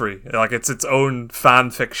Lovecraft Country. Like it's its own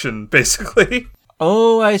fan fiction, basically.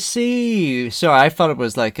 Oh, I see. So I thought it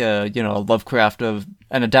was like an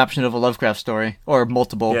adaptation of a Lovecraft story or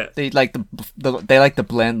multiple. Yeah. They like to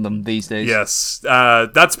blend them these days. Yes,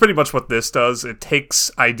 that's pretty much what this does. It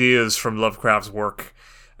takes ideas from Lovecraft's work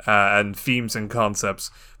and themes and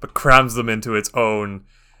concepts, but crams them into its own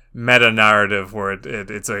meta narrative, where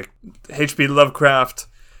it's a H.P. Lovecraft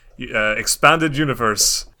expanded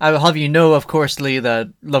universe. I will have you know, of course, Lee, that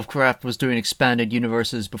Lovecraft was doing expanded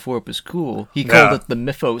universes before it was cool. He called it the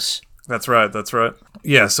mythos. That's right.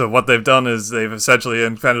 Yeah, so what they've done is they've essentially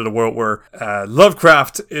invented a world where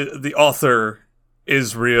Lovecraft, the author,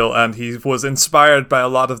 is real, and he was inspired by a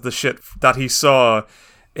lot of the shit that he saw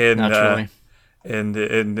in Arkham,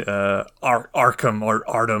 or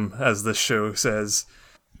Arkham, as the show says.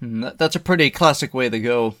 That's a pretty classic way to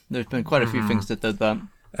go. There's been quite a few things that did that.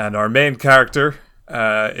 And our main character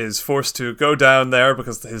is forced to go down there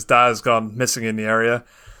because his dad has gone missing in the area.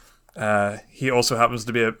 He also happens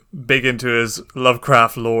to be big into his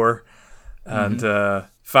Lovecraft lore, and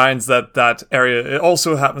finds that area, it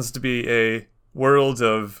also happens to be a world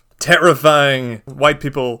of terrifying white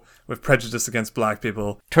people with prejudice against black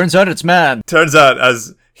people. Turns out it's mad. Turns out,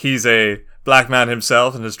 as he's a black man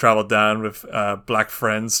himself and has traveled down with black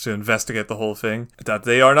friends to investigate the whole thing, that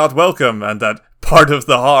they are not welcome, and that part of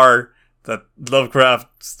the horror that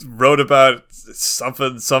Lovecraft wrote about,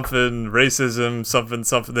 something racism,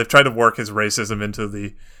 something. They've tried to work his racism into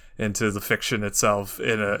the fiction itself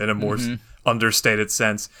in a more understated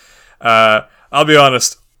sense. I'll be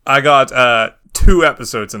honest, I got 2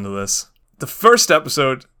 episodes into this. The first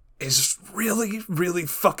episode is really, really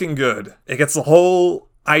fucking good. It gets the whole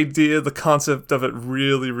idea, the concept of it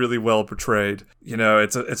really, really well portrayed.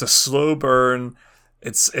 It's a slow burn.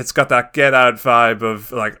 It's got that Get Out vibe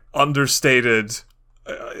of like understated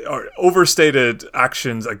or overstated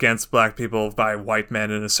actions against black people by white men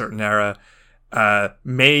in a certain era,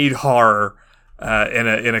 made horror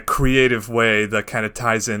in a creative way that kind of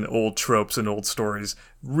ties in old tropes and old stories.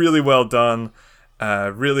 Really well done,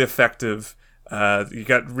 really effective. You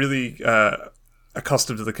got really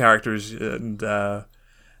accustomed to the characters, and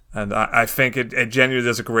I think it genuinely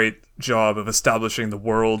does a great job of establishing the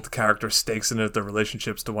world, the character stakes in it, the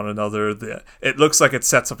relationships to one another. It looks like it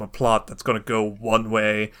sets up a plot that's going to go one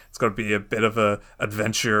way. It's going to be a bit of a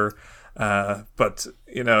adventure, but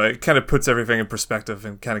it kind of puts everything in perspective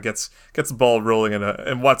and kind of gets the ball rolling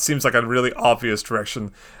in what seems like a really obvious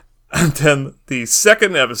direction. And then the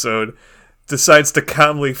second episode decides to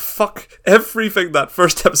calmly fuck everything that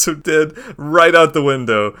first episode did right out the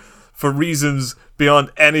window for reasons beyond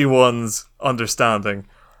anyone's understanding.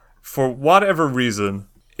 For whatever reason,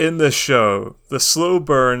 in this show, the slow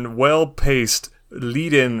burn, well-paced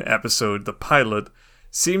lead-in episode, the pilot,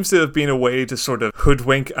 seems to have been a way to sort of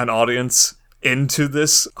hoodwink an audience into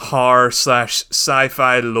this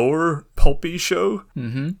horror/sci-fi lore pulpy show.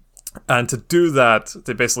 And to do that,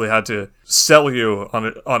 they basically had to sell you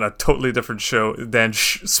on a totally different show, then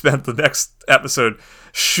spent the next episode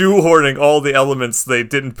shoehorning all the elements they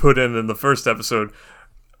didn't put in the first episode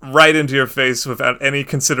right into your face without any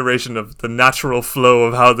consideration of the natural flow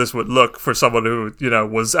of how this would look for someone who,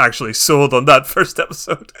 was actually sold on that first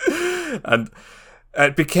episode. And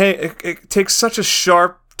it takes such a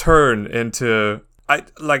sharp turn into,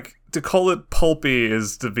 to call it pulpy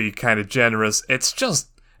is to be kind of generous.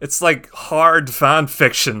 It's like hard fan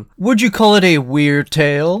fiction. Would you call it a weird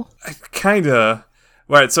tale? Kinda.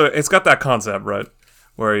 Right, so it's got that concept, right?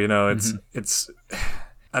 Where, it's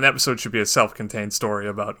an episode should be a self-contained story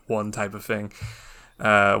about one type of thing.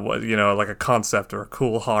 Like a concept or a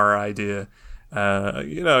cool horror idea.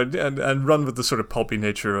 And run with the sort of pulpy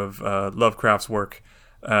nature of Lovecraft's work.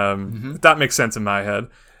 That makes sense in my head.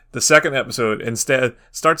 The second episode instead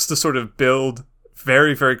starts to sort of build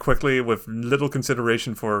very, very quickly with little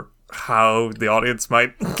consideration for how the audience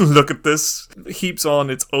might look at this. Heaps on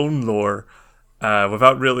its own lore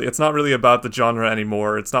it's not really about the genre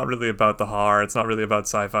anymore. It's not really about the horror. It's not really about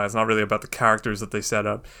sci-fi. It's not really about the characters that they set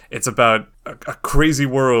up. It's about a crazy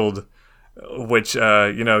world which,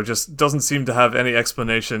 just doesn't seem to have any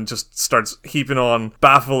explanation, just starts heaping on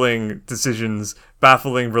baffling decisions,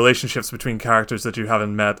 baffling relationships between characters that you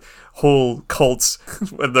haven't met, whole cults,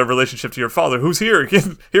 with their relationship to your father, who's here,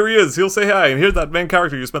 here he is, he'll say hi, and here's that main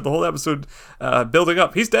character you spent the whole episode building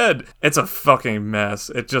up, he's dead. It's a fucking mess.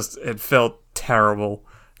 It felt terrible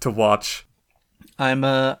to watch. I'm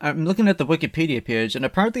looking at the Wikipedia page, and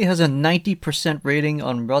apparently it has a 90% rating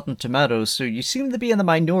on Rotten Tomatoes, so you seem to be in the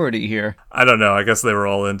minority here. I don't know, I guess they were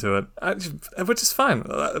all into it, which is fine.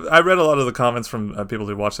 I read a lot of the comments from people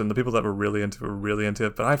who watched it, and the people that were really into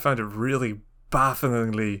it, but I found it really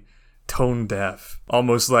bafflingly tone-deaf.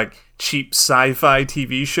 Almost like cheap sci-fi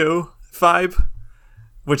TV show vibe,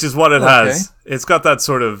 which is what it has. It's got that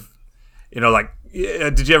sort of,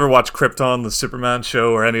 did you ever watch Krypton, the Superman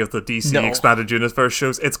show, or any of the DC Expanded Universe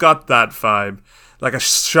shows? It's got that vibe. Like a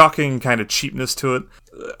shocking kind of cheapness to it.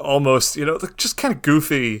 Almost, just kind of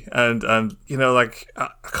goofy and like a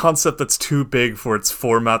concept that's too big for its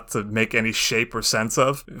format to make any shape or sense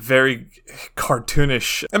of. Very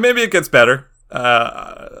cartoonish. And maybe it gets better.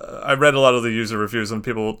 I read a lot of the user reviews and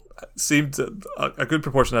people seemed to, a good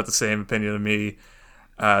proportion had the same opinion of me.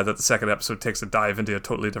 That the second episode takes a dive into a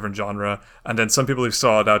totally different genre, and then some people who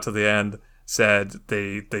saw it out to the end said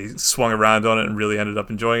they swung around on it and really ended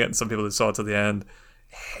up enjoying it, and some people who saw it to the end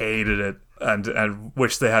hated it and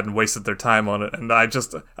wished they hadn't wasted their time on it. And I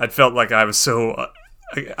felt like I was so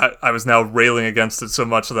I was now railing against it so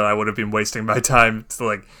much that I would have been wasting my time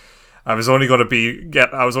to I was only going to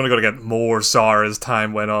get more sour as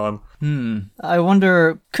time went on. I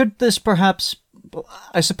wonder, could this perhaps,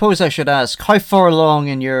 I suppose I should ask, how far along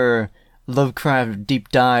in your Lovecraft deep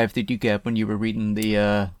dive did you get when you were reading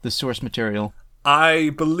the source material? I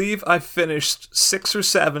believe I finished 6 or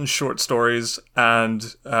 7 short stories and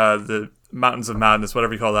the Mountains of Madness,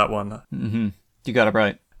 whatever you call that one. Mm-hmm. You got it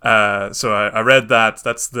right. So I read that.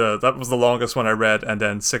 That was the longest one I read, and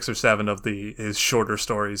then 6 or 7 of his shorter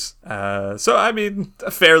stories. So I mean,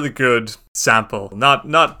 a fairly good sample.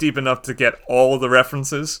 Not deep enough to get all the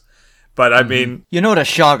references. But I mean... You know what a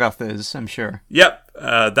Shoggoth is, I'm sure. Yep.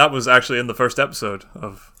 That was actually in the first episode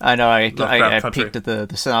of I know, I peeked at the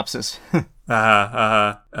synopsis. So,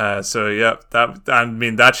 yeah,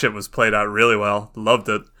 that shit was played out really well. Loved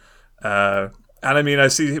it. And I mean, I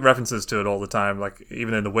see references to it all the time. Like,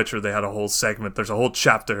 even in The Witcher, they had a whole segment. There's a whole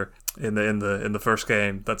chapter in the first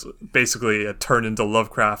game that's basically a turn into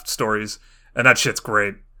Lovecraft stories. And that shit's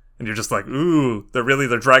great. And you're just like, ooh,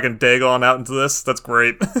 they're dragging Dagon out into this? That's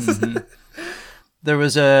great. Mm-hmm.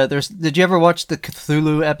 Did you ever watch the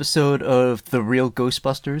Cthulhu episode of The Real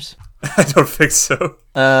Ghostbusters? I don't think so.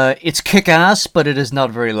 It's kick-ass, but it is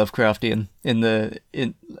not very Lovecraftian.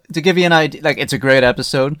 To give you an idea, like, it's a great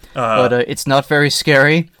episode, but it's not very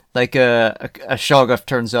scary. Like, a Shoggoth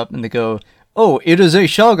turns up and they go, oh, it is a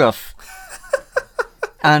Shoggoth.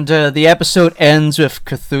 And the episode ends with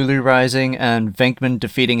Cthulhu rising and Venkman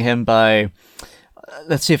defeating him by,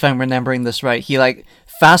 let's see if I'm remembering this right. He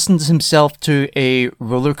fastens himself to a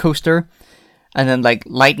roller coaster, and then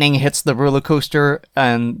lightning hits the roller coaster,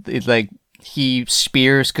 and he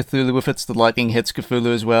spears Cthulhu with it. So the lightning hits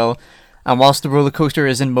Cthulhu as well. And whilst the roller coaster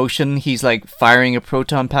is in motion, he's firing a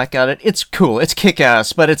proton pack at it. It's cool. It's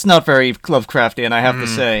kick-ass, but it's not very Lovecraftian, I have to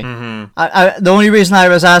say. Mm-hmm. The only reason I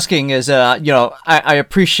was asking is, I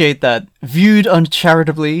appreciate that viewed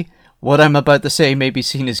uncharitably, What I'm about to say may be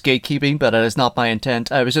seen as gatekeeping, but that is not my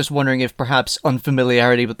intent. I was just wondering if perhaps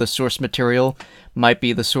unfamiliarity with the source material might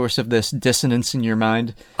be the source of this dissonance in your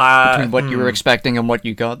mind between what you were expecting and what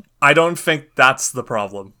you got. I don't think that's the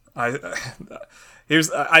problem. I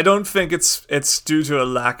don't think it's due to a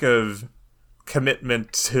lack of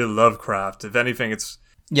commitment to Lovecraft. If anything, it's...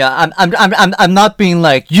 Yeah, I'm not being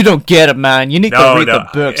like, you don't get it, man. You need to read the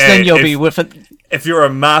books, then you'll be with it. If you're a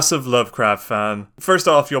massive Lovecraft fan, first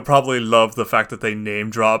off, you'll probably love the fact that they name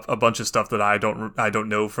drop a bunch of stuff that I don't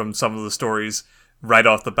know from some of the stories right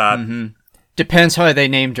off the bat. Mm-hmm. Depends how they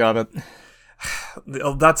name drop it.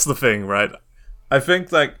 That's the thing, right? I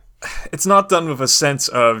think like it's not done with a sense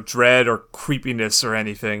of dread or creepiness or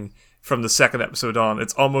anything. From the second episode on,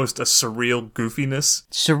 it's almost a surreal goofiness.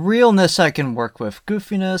 Surrealness I can work with.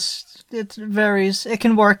 Goofiness, it varies. It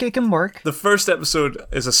can work. The first episode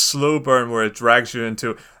is a slow burn where it drags you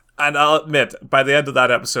into... And I'll admit, by the end of that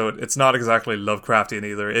episode, it's not exactly Lovecraftian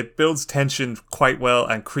either. It builds tension quite well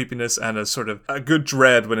and creepiness and a sort of a good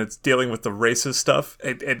dread when it's dealing with the racist stuff.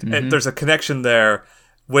 There's a connection there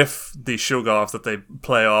with the Shoggoth that they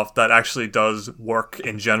play off that actually does work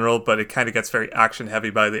in general, but it kind of gets very action heavy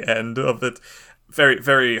by the end of it. Very,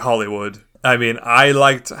 very Hollywood. I mean, I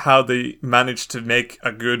liked how they managed to make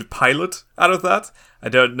a good pilot out of that. I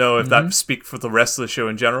don't know if that speaks for the rest of the show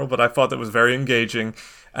in general, but I thought that was very engaging,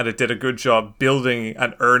 and it did a good job building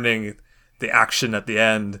and earning the action at the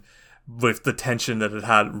end with the tension that it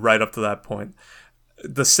had right up to that point.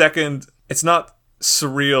 The second, it's not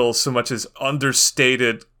surreal so much as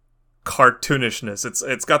understated cartoonishness.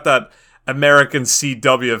 It's got that American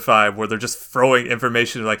CW vibe where they're just throwing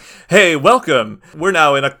information like, hey, welcome, we're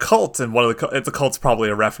now in a cult, and one of the cult's probably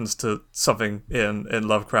a reference to something in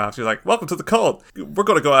Lovecraft. You're like, welcome to the cult, we're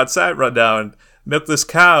going to go outside right now and milk this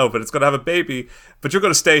cow, but it's going to have a baby, but you're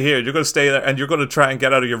going to stay here, you're going to stay there, and you're going to try and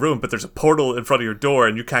get out of your room, but there's a portal in front of your door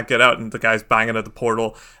and you can't get out, and the guy's banging at the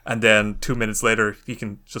portal, and then 2 minutes later he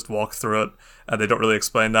can just walk through it, and they don't really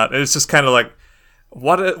explain that. And it's just kind of like,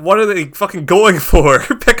 what are they fucking going for?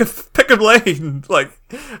 pick a lane. Like,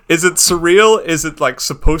 is it surreal? Is it like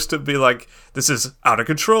supposed to be like, this is out of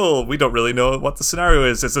control, we don't really know what the scenario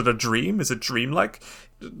is? Is it a dream? Is it dreamlike?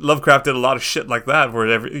 Lovecraft did a lot of shit like that where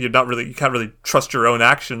you can't really trust your own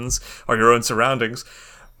actions or your own surroundings,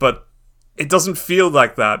 but it doesn't feel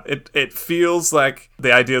like that. It feels like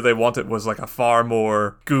the idea they wanted was like a far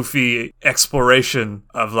more goofy exploration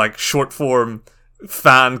of like short form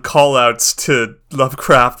fan callouts to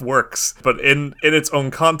Lovecraft works, but in its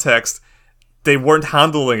own context, they weren't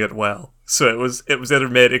handling it well. So it was either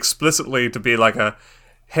made explicitly to be like a,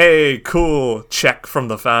 hey, cool, check from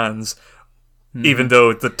the fans, even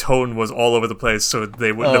though the tone was all over the place, so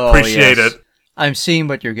they wouldn't appreciate it. I'm seeing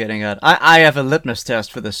what you're getting at. I have a litmus test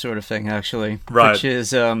for this sort of thing, actually. Right. Which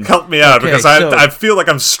is... help me out, because I feel like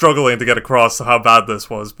I'm struggling to get across how bad this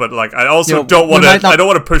was, but like I also don't want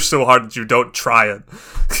to push so hard that you don't try it.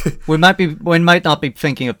 we might not be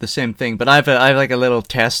thinking of the same thing, but I have like a little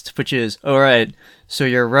test, which is, alright, so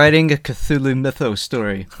you're writing a Cthulhu mythos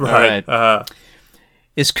story. Right.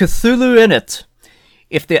 Is Cthulhu in it?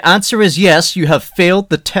 If the answer is yes, you have failed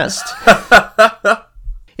the test.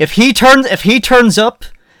 If he turns up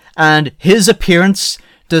and his appearance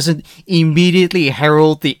doesn't immediately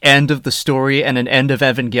herald the end of the story in an end of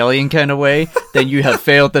Evangelion kind of way, then you have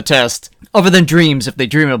failed the test. Other than dreams, if they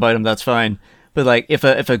dream about him, that's fine. But like, if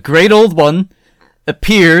a great old one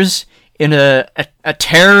appears in a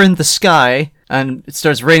tear in the sky and it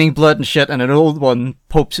starts raining blood and shit, and an old one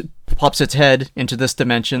pops its head into this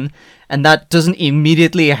dimension, and that doesn't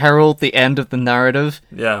immediately herald the end of the narrative.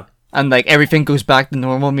 Yeah. And like everything goes back to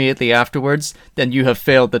normal immediately afterwards, then you have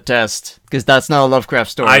failed the test, because that's not a Lovecraft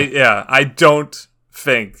story. I don't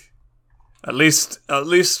think, at least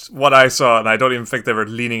what I saw, and I don't even think they were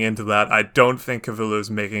leaning into that. I don't think Cthulhu's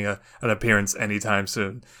making an appearance anytime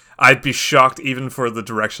soon. I'd be shocked even for the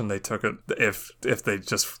direction they took it if they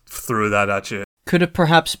just threw that at you. Could it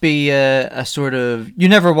perhaps be a sort of... You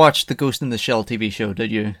never watched the Ghost in the Shell TV show,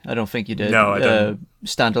 did you? I don't think you did. No, I didn't.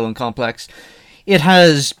 Standalone complex. It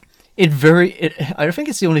has... I think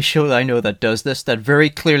it's the only show that I know that does this, that very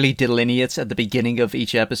clearly delineates at the beginning of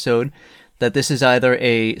each episode that this is either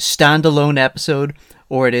a standalone episode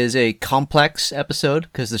or it is a complex episode,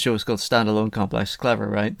 because the show is called Standalone Complex. Clever,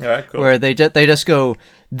 right? Yeah, cool. Where they just go,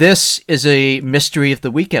 this is a Mystery of the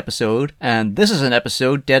Week episode, and this is an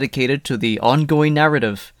episode dedicated to the ongoing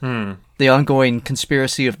narrative. The ongoing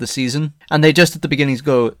conspiracy of the season. And they just at the beginnings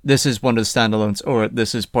go, this is one of the standalones, or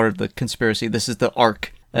this is part of the conspiracy, this is the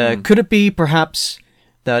arc. Could it be perhaps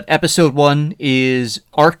that episode 1 is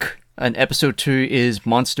arc, and episode 2 is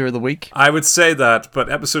Monster of the Week. I would say that,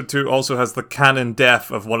 but episode 2 also has the canon death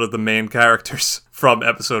of one of the main characters from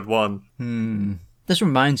episode 1. This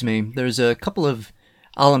reminds me, there's a couple of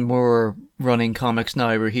Alan Moore running comics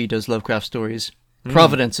now where he does Lovecraft stories.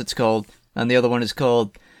 Providence, it's called, and the other one is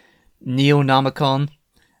called Neonomicon,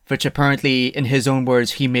 which apparently, in his own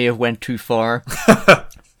words, he may have went too far.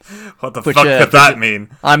 What the fuck could that mean?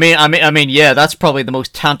 I mean, yeah, that's probably the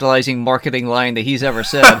most tantalizing marketing line that he's ever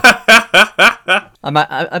said.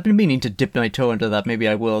 I've been meaning to dip my toe into that. Maybe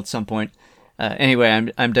I will at some point. Anyway,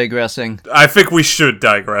 I'm digressing. I think we should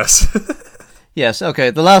digress. Yes,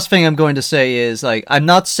 okay. The last thing I'm going to say is, like, I'm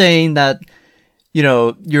not saying that, you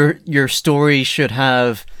know, your story should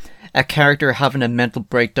have a character having a mental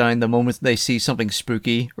breakdown the moment they see something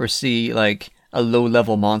spooky or see, like, a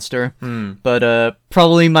low-level monster. But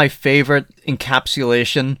probably my favorite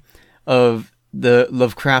encapsulation of the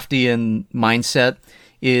Lovecraftian mindset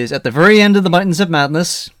is at the very end of the Mountains of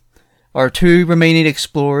Madness, our 2 remaining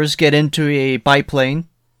explorers get into a biplane,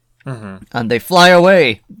 and they fly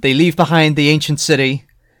away. They leave behind the ancient city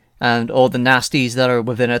and all the nasties that are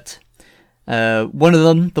within it. One of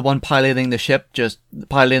them, the one piloting the ship, just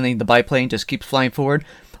piloting the biplane, just keeps flying forward.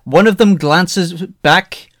 One of them glances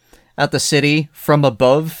back at the city from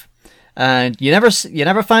above, and you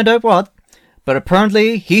never find out what, but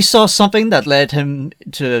apparently he saw something that led him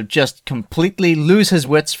to just completely lose his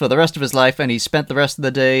wits for the rest of his life, and he spent the rest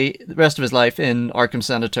of his life in Arkham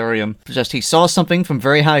Sanitarium. Just he saw something from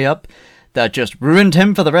very high up that just ruined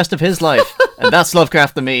him for the rest of his life. And that's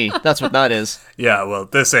Lovecraft to me. That's what that is. Yeah, well,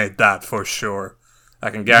 this ain't that for sure. I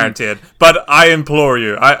can guarantee it. But I implore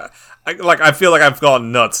you, I feel like I've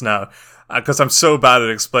gone nuts now. Because I'm so bad at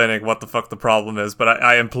explaining what the fuck the problem is, but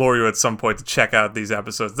I implore you at some point to check out these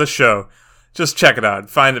episodes, this show. Just check it out.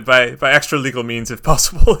 Find it by extra legal means if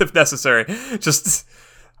possible, if necessary.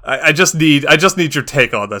 I just need your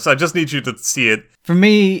take on this. I just need you to see it. For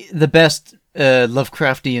me, the best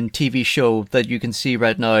Lovecraftian TV show that you can see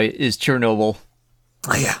right now is Chernobyl.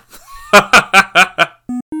 Oh, yeah.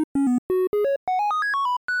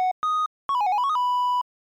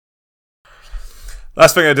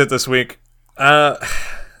 Last thing I did this week, to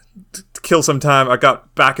kill some time, I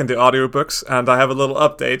got back into audiobooks, and I have a little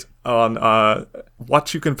update on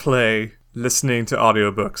what you can play listening to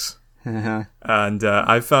audiobooks. And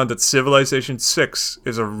I found that Civilization 6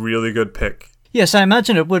 is a really good pick. Yes, I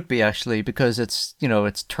imagine it would be, actually, because it's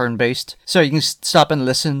turn-based. So you can stop and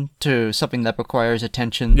listen to something that requires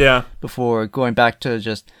attention before going back to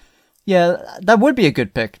just... Yeah, that would be a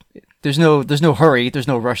good pick. There's no hurry, there's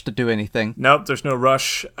no rush to do anything. Nope, there's no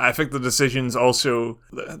rush. I think the decisions also...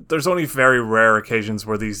 There's only very rare occasions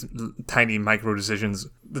where these tiny micro decisions,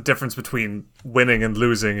 the difference between winning and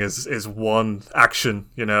losing is one action,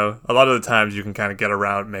 you know? A lot of the times you can kind of get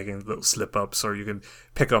around making little slip-ups, or you can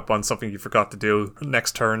pick up on something you forgot to do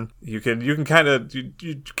next turn. You can kind of...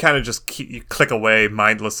 You kind of just you click away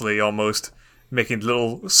mindlessly, almost, making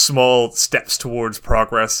little small steps towards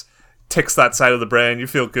progress. Ticks that side of the brain. You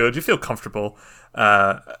feel good. You feel comfortable.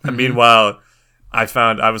 And meanwhile, I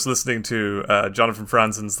was listening to Jonathan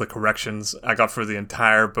Franzen's The Corrections. I got through the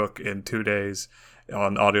entire book in 2 days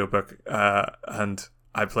on audiobook, and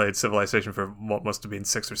I played Civilization for what must have been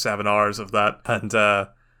 6 or 7 hours of that, and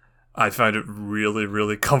I found it really,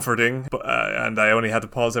 really comforting. And I only had to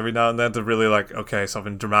pause every now and then to really okay,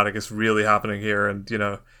 something dramatic is really happening here, and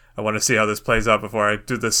I want to see how this plays out before I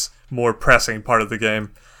do this more pressing part of the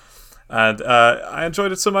game. And I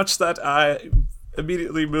enjoyed it so much that I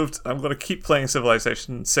immediately moved. I'm going to keep playing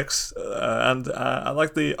Civilization 6, and I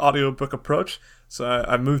like the audiobook approach. So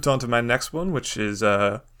I moved on to my next one, which is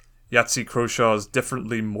Yahtzee Crowshaw's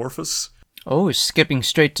Differently Morphous. Oh, skipping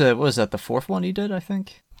straight to, what was that, the 4th one he did, I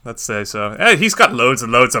think? Let's say so. Hey, he's got loads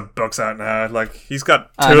and loads of books out now. He's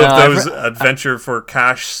got 2 of those Adventure for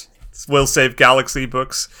Cash, Will Save Galaxy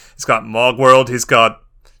books. He's got Mogworld. He's got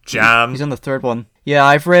Jam. He's on the 3rd one. Yeah,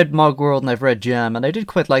 I've read Mogworld and I've read Jam, and I did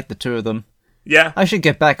quite like the 2 of them. Yeah. I should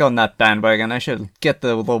get back on that bandwagon. I should get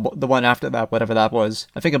the one after that, whatever that was.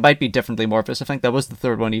 I think it might be Differently Morphous. I think that was the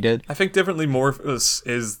 3rd one he did. I think Differently Morphous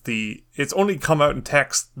is it's only come out in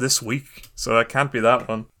text this week, so that can't be that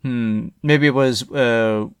one. Maybe it was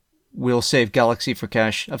We'll Save Galaxy for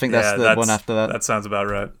Cash. I think that's the one after that. That sounds about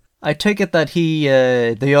right. I take it that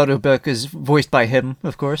the audiobook is voiced by him,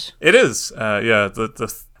 of course. It is. Yeah.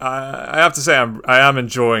 I have to say I am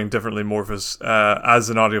enjoying Differently Morphous as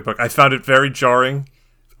an audiobook. I found it very jarring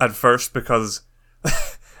at first because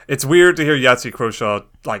it's weird to hear Yahtzee Crowshaw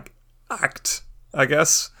act, I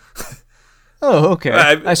guess. Oh, okay.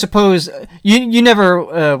 I suppose you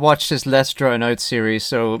never watched his Let's Drawn Out series,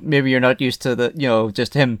 so maybe you're not used to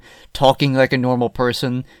just him talking like a normal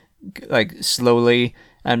person, like slowly,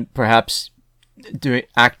 and perhaps doing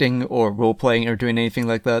acting or role playing or doing anything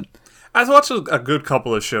like that. I've watched a good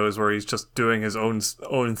couple of shows where he's just doing his own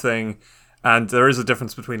thing, and there is a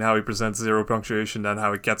difference between how he presents Zero Punctuation and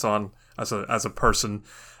how he gets on as a person,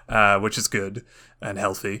 which is good and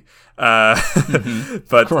healthy. But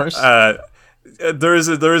of course. There is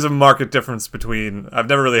a marked difference between. I've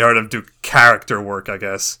never really heard him do character work, I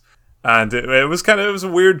guess, and it was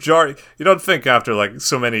a weird jar. You don't think after like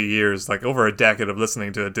so many years, like over a decade of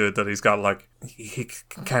listening to a dude, that he's got like he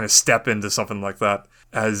can kind of step into something like that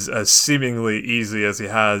as seemingly easy as he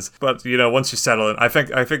has. But once you settle in, I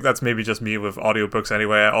think that's maybe just me with audiobooks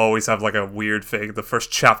anyway. I always have like a weird thing. The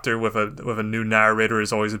first chapter with a new narrator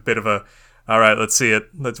is always a bit of a, all right, let's see it.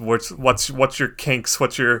 What's your kinks?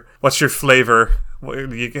 What's your flavor?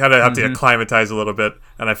 You kind of have to acclimatize a little bit.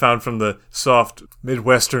 And I found from the soft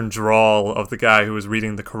Midwestern drawl of the guy who was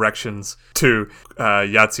reading the corrections to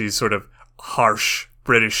Yahtzee's sort of harsh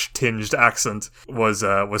British tinged accent was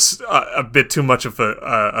a bit too much of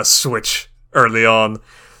a switch early on.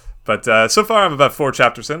 But so far I'm about 4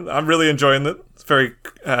 chapters in. I'm really enjoying it. It's very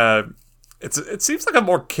it seems like a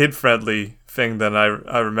more kid friendly thing than I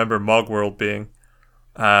remember Mogworld being.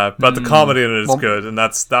 But the comedy in it is good, and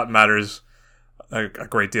that matters a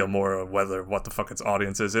great deal more of what the fuck its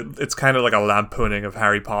audience is. It's kind of like a lampooning of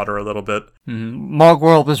Harry Potter a little bit.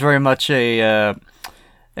 Mogworld was very much a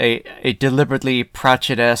deliberately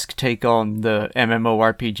Pratchett-esque take on the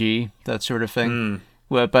MMORPG, that sort of thing.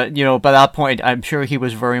 Well, but by that point, I'm sure he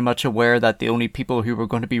was very much aware that the only people who were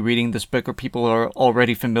going to be reading this book are people who are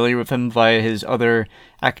already familiar with him via his other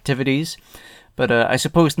activities. But I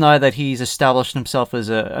suppose now that he's established himself as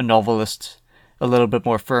a novelist a little bit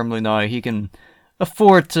more firmly now, he can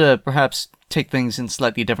afford to perhaps take things in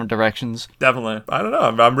slightly different directions. Definitely. I don't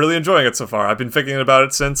know. I'm really enjoying it so far. I've been thinking about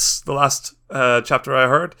it since the last chapter I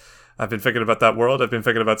heard. I've been thinking about that world. I've been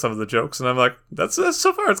thinking about some of the jokes, and I'm like, that's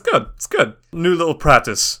so far, it's good. It's good. New little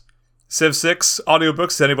practice. Civ 6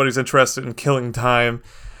 audiobooks. Anybody's interested in killing time.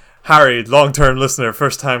 Harry, long-term listener,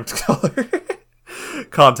 first-time caller,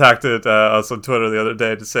 contacted us on Twitter the other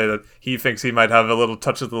day to say that he thinks he might have a little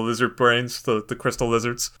touch of the lizard brains, the crystal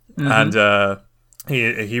lizards, and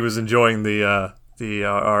he was enjoying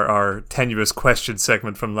our tenuous question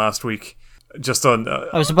segment from not week. Just on.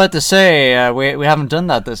 I was about to say we haven't done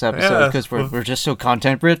that this episode because we're just so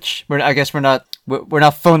content rich. I guess we're not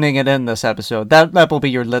phoning it in this episode. That will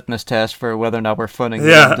be your litmus test for whether or not we're phoning it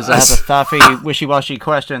in. Does it have a faffy, wishy-washy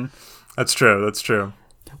question? That's true.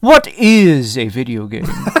 What is a video game?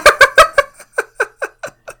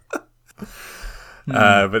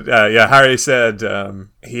 Harry said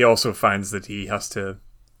he also finds that he has to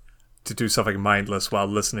do something mindless while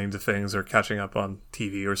listening to things or catching up on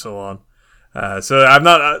TV or so on. So I'm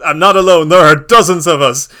not alone. There are dozens of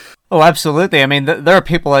us. Oh, absolutely. I mean, there are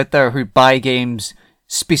people out there who buy games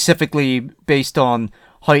specifically based on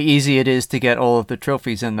how easy it is to get all of the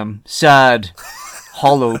trophies in them. Sad,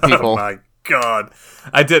 hollow people. Oh my god.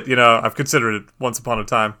 I did, I've considered it once upon a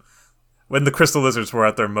time when the crystal lizards were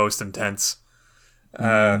at their most intense.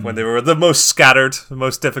 When they were the most scattered, the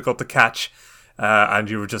most difficult to catch. And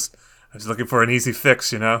I was looking for an easy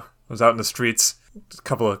fix, I was out in the streets. A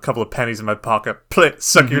couple of pennies in my pocket.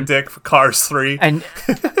 Suck your dick for Cars 3. And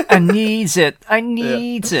I needs it.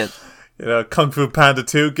 It. Kung Fu Panda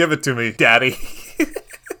 2. Give it to me, daddy.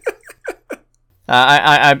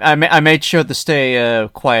 I made sure to stay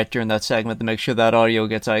quiet during that segment to make sure that audio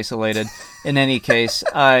gets isolated. In any case,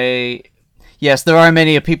 yes, there are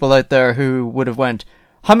many people out there who would have went,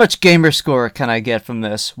 how much gamer score can I get from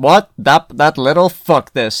this? What? That little?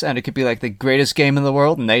 Fuck this. And it could be like the greatest game in the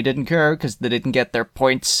world, and they didn't care because they didn't get their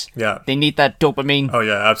points. Yeah. They need that dopamine. Oh,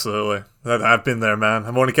 yeah, absolutely. I've been there, man.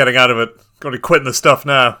 I'm only getting out of it. Going to quitting the stuff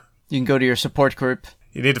now. You can go to your support group.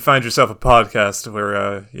 You need to find yourself a podcast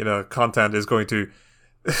where, content is going to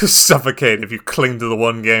suffocate if you cling to the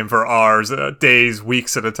one game for hours, days,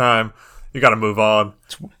 weeks at a time. You got to move on.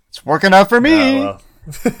 It's working out for me. Well.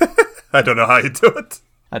 I don't know how you do it.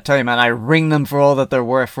 I tell you, man, I ring them for all that they're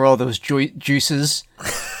worth, for all those juices.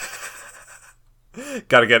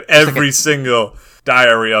 Gotta get every single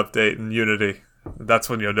diary update in Unity. That's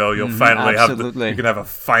when you'll know you'll finally you can have a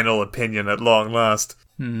final opinion at long last.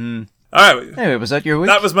 Mm-hmm. All right. Anyway, was that your week?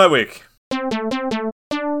 That was my week.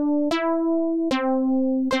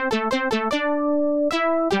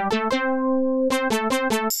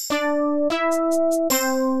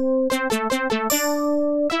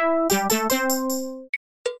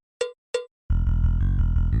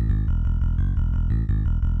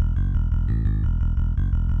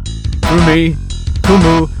 mi,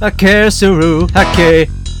 kumu, akesuru, hake,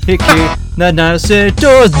 hiki, nanase,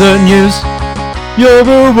 towards the news.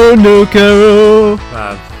 Yoru no karo.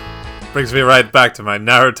 Man, brings me right back to my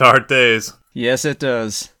Naruto days. Yes, it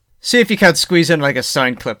does. See if you can't squeeze in like a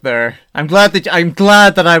sound clip there. I'm glad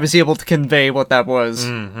that I was able to convey what that was.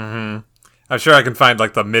 Mm-hmm. I'm sure I can find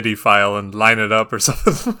like the MIDI file and line it up or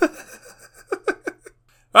something.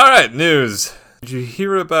 Alright, news. Did you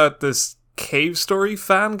hear about this Cave Story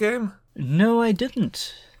fan game? No, I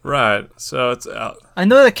didn't. Right, so it's out. I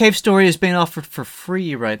know that Cave Story is being offered for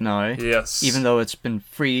free right now. Yes. Even though it's been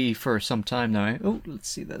free for some time now. Oh, let's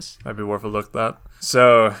see this. Might be worth a look at that.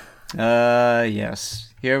 So... yes.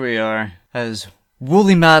 Here we are. As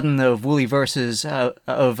Wooly Madden of Wooly Versus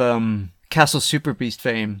of Castle Super Beast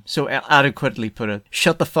fame so adequately put it.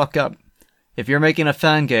 Shut the fuck up. If you're making a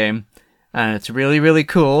fan game, and it's really, really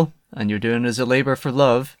cool, and you're doing it as a labor for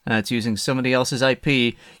love, and it's using somebody else's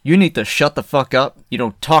IP, you need to shut the fuck up. You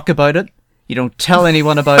don't talk about it. You don't tell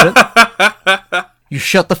anyone about it. You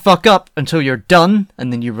shut the fuck up until you're done,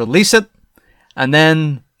 and then you release it, and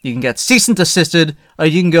then you can get cease and desisted, or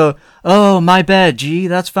you can go, oh, my bad, G,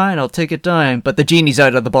 that's fine, I'll take it down. But the genie's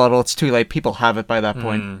out of the bottle, it's too late, people have it by that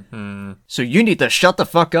point. Mm-hmm. So you need to shut the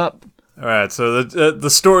fuck up. Alright, so the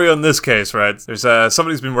story on this case, right, there's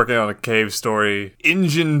somebody's been working on a Cave Story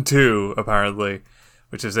Engine 2, apparently,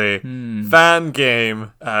 which is a fan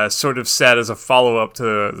game sort of set as a follow-up to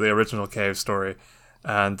the original Cave Story.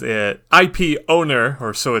 And the IP owner,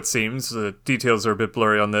 or so it seems, the details are a bit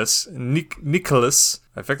blurry on this, Nicholas,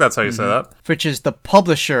 I think that's how you say that. Which is the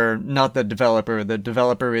publisher, not the developer. The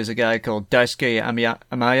developer is a guy called Daisuke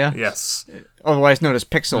Amaya. Yes. Otherwise known as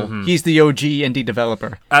Pixel. Mm-hmm. He's the OG indie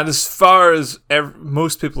developer. And as far as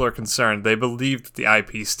most people are concerned, they believe that the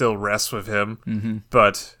IP still rests with him. Mm-hmm.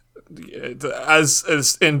 But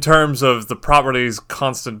as in terms of the property's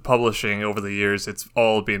constant publishing over the years, it's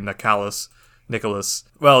all been Nicholas.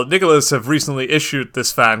 Well, Nicholas have recently issued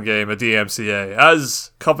this fan game a DMCA,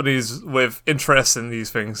 as companies with interest in these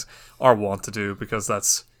things are wont to do, because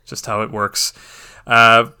that's just how it works.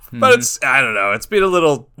 But it's, I don't know, it's been a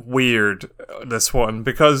little weird, this one,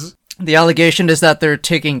 because... The allegation is that they're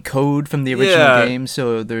taking code from the original game,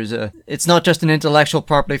 so it's not just an intellectual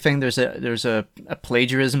property thing, there's a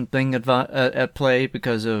plagiarism thing at play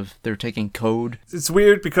because of they're taking code. It's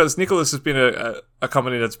weird because Nicholas has been a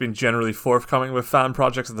company that's been generally forthcoming with fan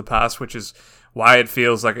projects in the past, which is why it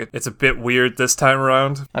feels like it's a bit weird this time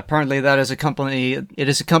around. Apparently it is a company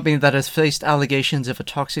that has faced allegations of a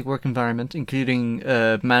toxic work environment, including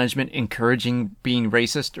management encouraging being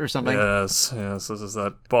racist or something. Yes, this is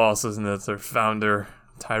that boss, isn't it? Their founder,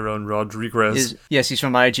 Tyrone Rodriguez. Yes, he's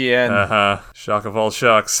from IGN. Shock of all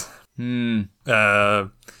shocks. Allegedly.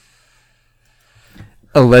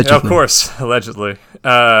 Yeah, of course, allegedly.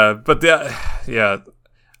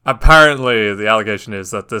 Apparently, the allegation is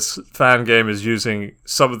that this fan game is using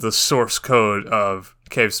some of the source code of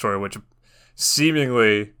Cave Story, which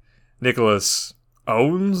seemingly Nicholas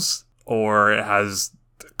owns or has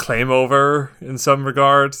claim over in some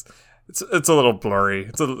regards. It's a little blurry.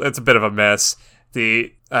 It's a bit of a mess.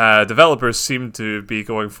 The developers seem to be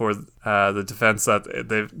going for the defense that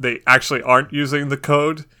they actually aren't using the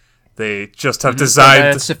code. They just have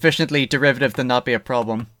designed... It's sufficiently derivative to not be a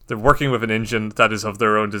problem. They're working with an engine that is of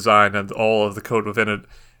their own design, and all of the code within it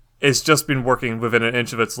is just been working within an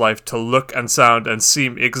inch of its life to look and sound and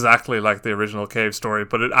seem exactly like the original Cave Story,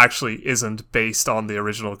 but it actually isn't based on the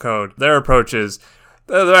original code. Their approach is...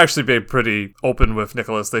 They're actually being pretty open with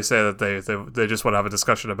Nicholas. They say that they just want to have a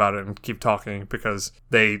discussion about it and keep talking because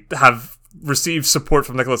they have received support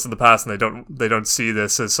from Nicholas in the past, and they don't see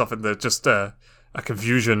this as something that just a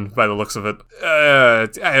confusion by the looks of it.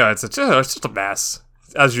 It's just a mess.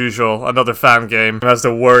 As usual, another fan game has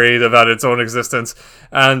to worry about its own existence,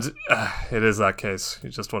 and it is that case. You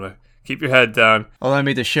just want to keep your head down. Allow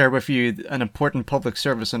me to share with you an important public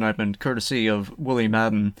service announcement courtesy of Wooly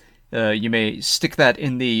Madden. You may stick that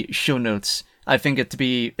in the show notes. I think it to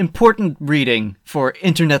be important reading for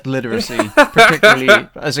internet literacy, particularly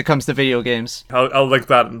as it comes to video games. I'll link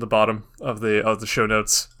that in the bottom of the show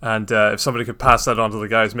notes, and if somebody could pass that on to the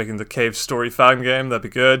guys making the Cave Story fan game, that'd be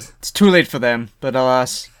good. It's too late for them, but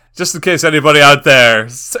alas. Just in case anybody out there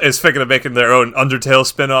is thinking of making their own Undertale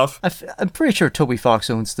spin-off. I'm pretty sure Toby Fox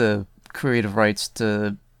owns the creative rights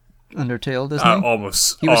to Undertale, doesn't he?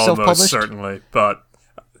 Almost self-published? certainly, but...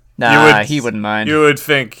 Nah, he wouldn't mind. You would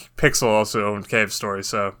think Pixel also owned Cave Story,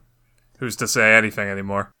 so who's to say anything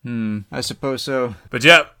anymore? I suppose so. But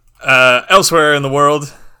yeah, elsewhere in the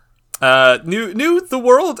world, New The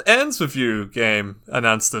World Ends With You game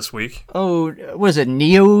announced this week. Oh, was it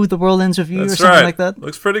Neo, The World Ends With You, That's or something right. like that?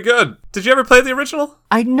 Looks pretty good. Did you ever play the original?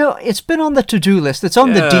 I know, it's been on the to-do list. It's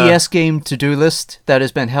on the DS game to-do list that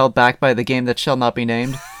has been held back by the game that shall not be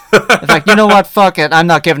named. In fact, you know what? Fuck it. I'm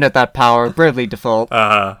not giving it that power. Bravely Default.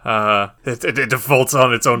 It defaults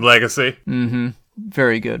on its own legacy.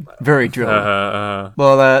 Very good. Very true.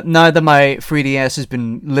 Well, now that my 3DS has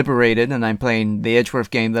been liberated and I'm playing the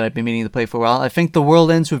Edgeworth game that I've been meaning to play for a while, I think The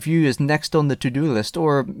World Ends With You is next on the to-do list.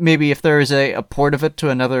 Or maybe if there is a port of it to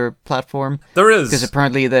another platform. There is. Because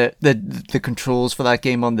apparently the controls for that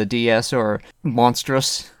game on the DS are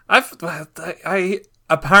monstrous.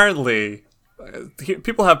 Apparently,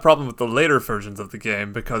 people have problem with the later versions of the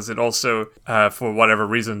game because it also, for whatever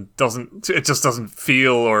reason, doesn't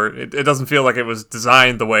feel like it was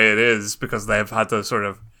designed the way it is because they have had to sort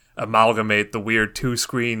of amalgamate the weird two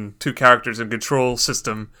characters and control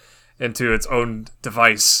system into its own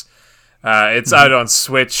device. It's out on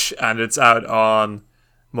Switch and it's out on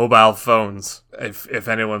mobile phones. If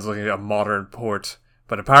anyone's looking at a modern port,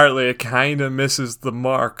 but apparently it kind of misses the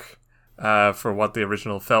mark for what the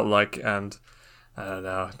original felt like, and I don't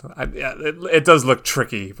know. It does look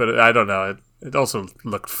tricky, but I don't know. It also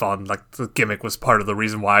looked fun. Like the gimmick was part of the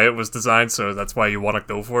reason why it was designed, so that's why you want to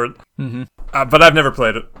go for it. Mm-hmm. But I've never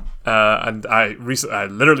played it, and I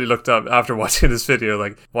literally looked up after watching this video,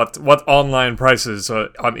 like what online prices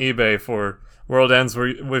on eBay for World Ends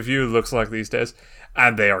With You looks like these days,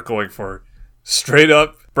 and they are going for straight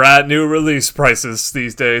up brand new release prices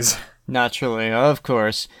these days. Naturally, of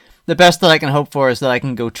course. The best that I can hope for is that I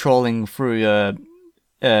can go trolling through,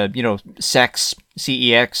 CEX,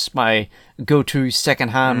 my go-to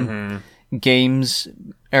secondhand games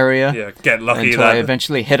area. Yeah, get lucky until I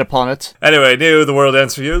eventually hit upon it. Anyway, New The World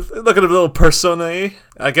Ends For You. Look at a little Persona.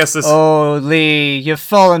 I guess this. Oh, Lee, you've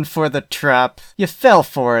fallen for the trap. You fell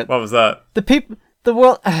for it. What was that? The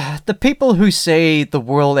people who say The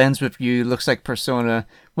World Ends With You looks like Persona,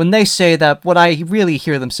 when they say that, what I really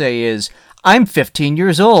hear them say is, I'm 15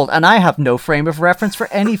 years old, and I have no frame of reference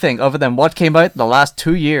for anything other than what came out in the last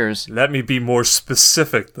 2 years. Let me be more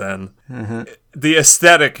specific, then. The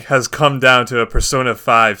aesthetic has come down to a Persona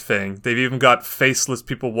 5 thing. They've even got faceless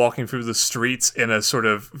people walking through the streets in a sort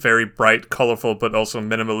of very bright, colorful, but also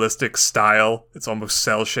minimalistic style. It's almost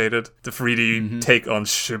cel-shaded. The 3D take on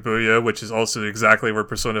Shibuya, which is also exactly where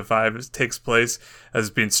Persona 5 takes place, has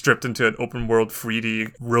been stripped into an open-world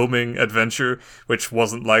 3D roaming adventure, which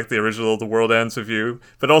wasn't like the original The World Ends With You,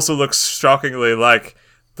 but also looks shockingly like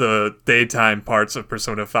the daytime parts of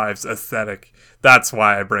Persona 5's aesthetic. That's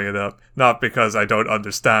why I bring it up, not because I don't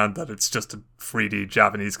understand that it's just a 3D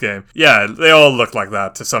Japanese game. Yeah, they all look like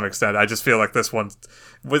that to some extent. I just feel like this one,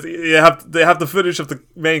 they have the footage of the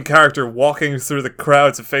main character walking through the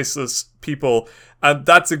crowds of faceless people, and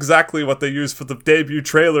that's exactly what they used for the debut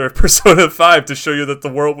trailer of Persona 5 to show you that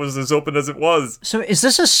the world was as open as it was. So is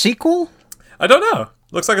this a sequel? I don't know.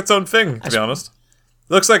 Looks like its own thing, to be honest.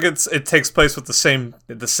 Looks like it takes place with the same,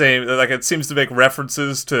 like it seems to make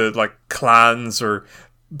references to like clans or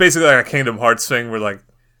basically like a Kingdom Hearts thing where like,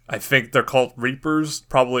 I think they're called Reapers,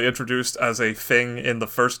 probably introduced as a thing in the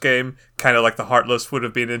first game, kind of like the Heartless would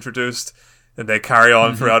have been introduced, and they carry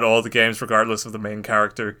on throughout all the games regardless of the main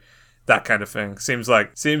character, that kind of thing. Seems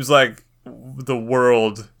like the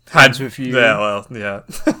world had, with you. Yeah, well, yeah,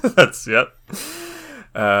 that's yep.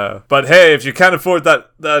 But hey, if you can't afford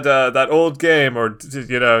that old game, or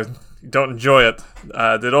don't enjoy it,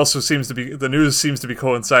 it also seems to be, the news seems to be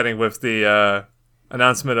coinciding with the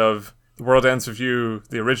announcement of The World Ends With You,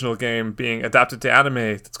 the original game, being adapted to anime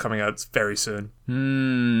that's coming out very soon.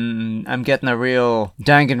 I'm getting a real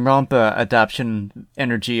Danganronpa adaptation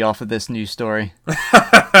energy off of this news story.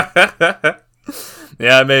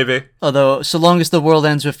 Yeah, maybe. Although, so long as The World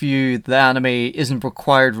Ends With You, the anime isn't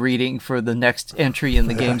required reading for the next entry in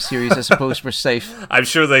the game series, I suppose we're safe. I'm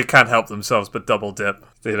sure they can't help themselves but double dip.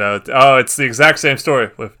 It's the exact same story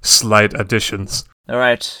with slight additions.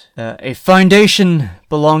 Alright, a foundation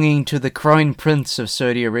belonging to the Crown Prince of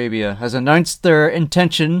Saudi Arabia has announced their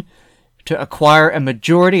intention to acquire a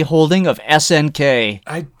majority holding of SNK.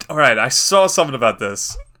 Alright, I saw something about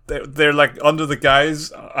this. They're like under the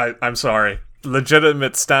guise, I'm sorry,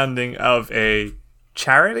 legitimate standing of a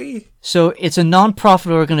charity? So it's a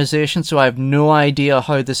non-profit organization, so I have no idea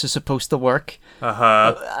how this is supposed to work.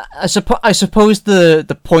 I suppose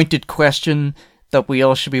the pointed question that we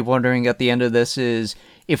all should be wondering at the end of this is,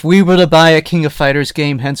 if we were to buy a King of Fighters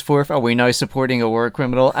game henceforth, are we now supporting a war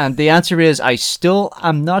criminal? And the answer is,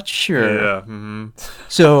 I'm not sure. Yeah.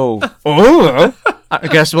 So, I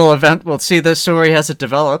guess we'll see this story as it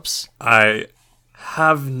develops. I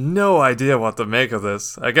have no idea what to make of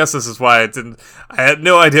this. I guess this is why I had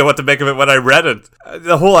no idea what to make of it when I read it.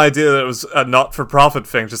 The whole idea that it was a not-for-profit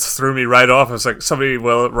thing just threw me right off. I was like, somebody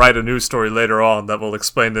will write a news story later on that will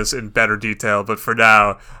explain this in better detail, but for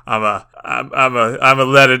now, I'm a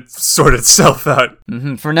let it sort itself out.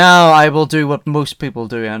 For now, I will do what most people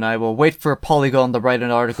do, and I will wait for Polygon to write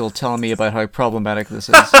an article telling me about how problematic this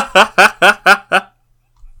is.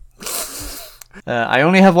 I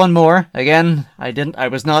only have one more. Again, I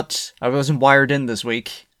wasn't wired in this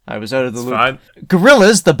week. I was out of the loop. Fine.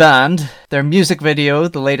 Gorillaz, the band, their music video,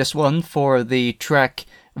 the latest one for the track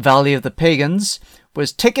Valley of the Pagans,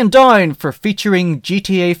 was taken down for featuring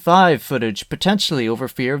GTA 5 footage, potentially over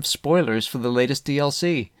fear of spoilers for the latest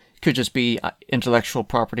DLC. Could just be intellectual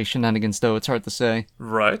property shenanigans, though. It's hard to say.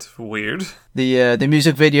 Right. Weird. The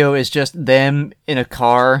music video is just them in a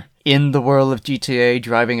car in the world of GTA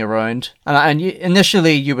driving around. And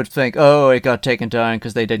initially you would think, oh, it got taken down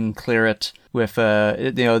because they didn't clear it with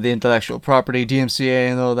the intellectual property,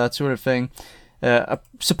 DMCA and all that sort of thing.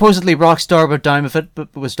 Supposedly Rockstar was down with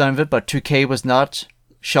it, but 2K was not.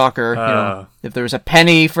 Shocker. If there was a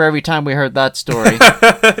penny for every time we heard that story,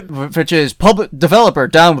 which is developer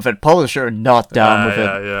down with it, publisher not down with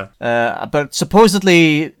it. Yeah. But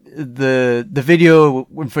supposedly the video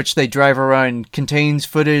in which they drive around contains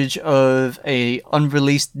footage of a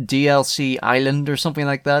unreleased DLC island or something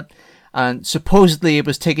like that. And supposedly it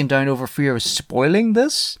was taken down over fear of spoiling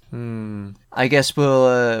this. I guess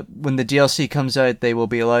when the DLC comes out, they will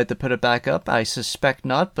be allowed to put it back up. I suspect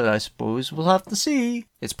not, but I suppose we'll have to see.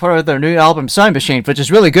 It's part of their new album, Sound Machine, which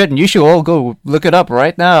is really good, and you should all go look it up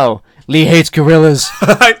right now. Lee hates Gorillaz.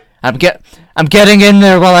 I'm getting in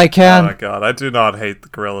there while I can. Oh my god, I do not hate the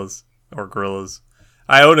Gorillaz or Gorillaz.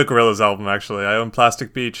 I own a Gorillaz album, actually. I own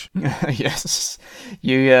Plastic Beach. Yes.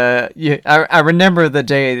 I remember the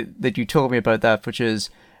day that you told me about that, which is,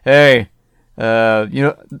 hey, you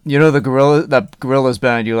know that Gorillaz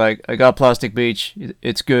band you like, I got Plastic Beach,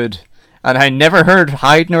 it's good. And I never heard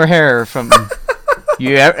hide nor hair from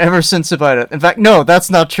you ever since about it. In fact, no, that's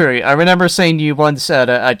not true. I remember saying to you once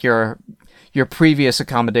at your previous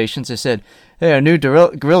accommodations, I said, hey, a new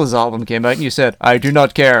Gorillaz album came out, and you said, I do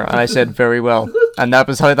not care. And I said, very well. And that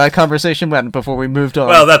was how that conversation went before we moved on.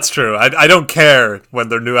 Well, that's true. I don't care when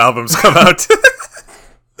their new albums come out.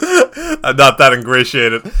 I'm not that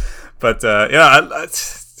ingratiated. But,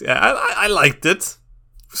 I liked it. It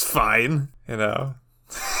was fine, you know.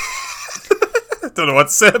 I don't know what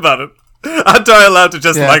to say about it. Aren't I allowed to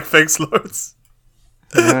just like things, Lords?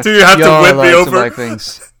 Do you have to win me over? To like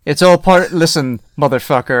things. It's all part... Listen,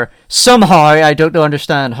 motherfucker. Somehow, I don't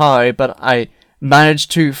understand how, but I managed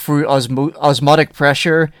to, through osmotic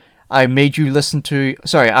pressure, I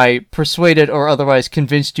persuaded or otherwise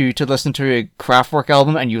convinced you to listen to a Kraftwerk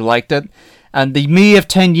album, and you liked it. And the me of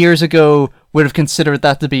 10 years ago would have considered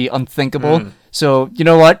that to be unthinkable. So, you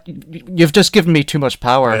know what? You've just given me too much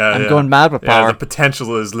power. I'm going mad with power. Yeah, the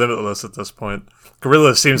potential is limitless at this point.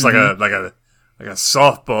 Gorillaz seems like a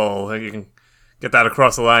softball. You can get that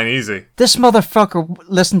across the line easy. This motherfucker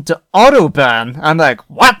listened to Autobahn. I'm like,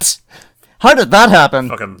 what? How did that happen?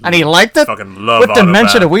 And he liked it? Fucking love What Autobahn.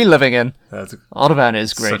 dimension are we living in? Autobahn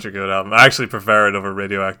is great. Such a good album. I actually prefer it over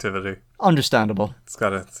Radioactivity. Understandable. It's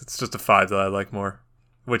just a vibe that I like more.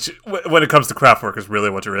 Which, when it comes to Kraftwerk, is really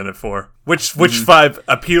what you're in it for. Which vibe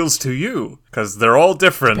appeals to you? Because they're all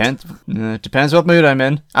different. Depends what mood I'm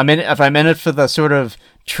in. If I'm in it for the sort of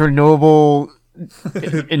Chernobyl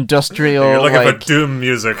industrial, you're looking for doom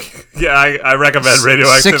music. Yeah, I recommend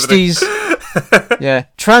Radioactivity. 60s. Yeah,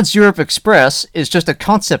 Trans Europe Express is just a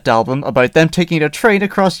concept album about them taking a train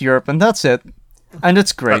across Europe, and that's it. And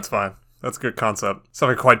it's great. That's fine. That's a good concept.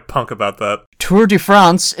 Something quite punk about that. Tour de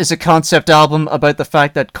France is a concept album about the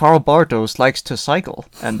fact that Karl Bartos likes to cycle,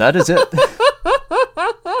 and that is it.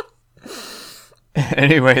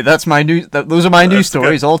 Anyway, that's my new. Those are my news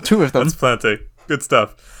stories. Good. All two of them. That's plenty. Good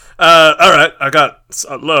stuff. All right, I got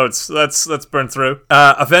loads. Let's burn through.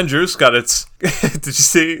 Avengers got its. Did you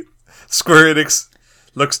see? Square Enix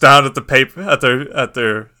looks down at the paper at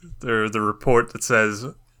the report that says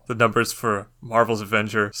the numbers for Marvel's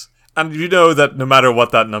Avengers, and you know that no matter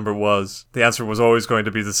what that number was, the answer was always going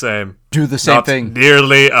to be the same. Do the same thing.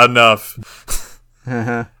 Nearly enough.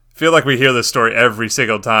 I feel like we hear this story every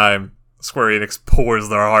single time Square Enix pours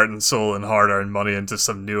their heart and soul and hard-earned money into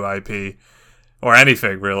some new IP. Or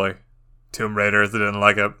anything, really. Tomb Raider, they didn't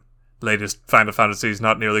like it. Latest Final Fantasy is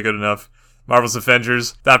not nearly good enough. Marvel's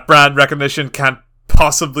Avengers, that brand recognition can't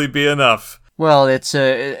possibly be enough. Well, it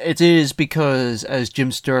is because, as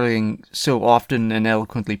Jim Sterling so often and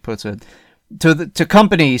eloquently puts it, to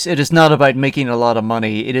companies, it is not about making a lot of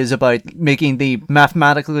money. It is about making the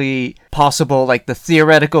mathematically possible, like the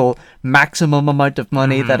theoretical maximum amount of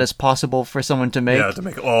money that is possible for someone to make. Yeah, to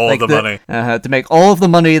make all the money. To make all of the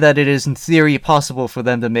money that it is in theory possible for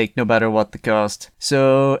them to make, no matter what the cost.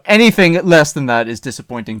 So anything less than that is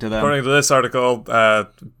disappointing to them. According to this article,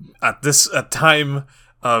 at time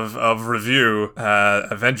of review,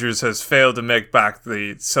 Avengers has failed to make back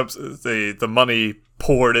the money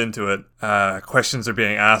poured into it. Questions are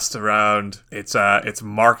being asked around its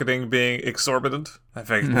marketing being exorbitant. I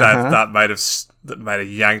think that might have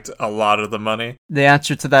yanked a lot of the money. The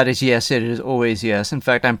answer to that is yes. It is always yes. In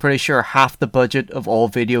fact, I'm pretty sure half the budget of all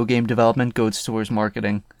video game development goes towards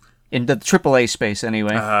marketing. In the AAA space,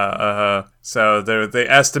 anyway. So they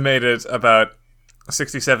estimated about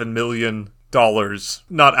 $67 million,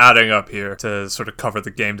 not adding up here, to sort of cover the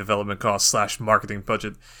game development costs / marketing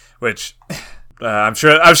budget, which I'm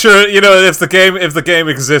sure if the game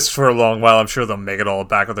exists for a long while, I'm sure they'll make it all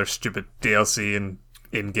back with their stupid DLC and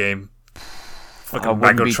in-game fucking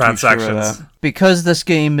microtransactions. Sure because this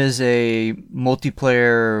game is a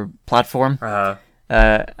multiplayer platform.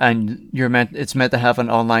 And it's meant to have an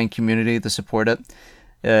online community to support it.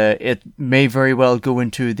 It may very well go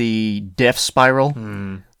into the death spiral.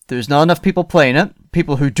 There's not enough people playing it.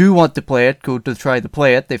 People who do want to play it go to try to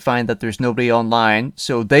play it. They find that there's nobody online,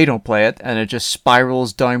 so they don't play it, and it just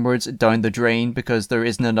spirals downwards down the drain because there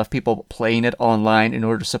isn't enough people playing it online in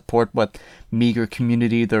order to support what meager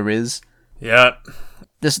community there is. Yeah.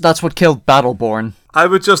 That's what killed Battleborn. I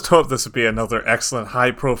would just hope this would be another excellent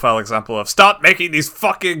high-profile example of stop making these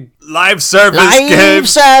fucking live service games. Live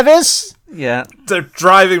service? Yeah. They're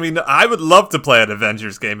driving me nuts. I would love to play an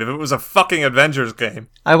Avengers game if it was a fucking Avengers game.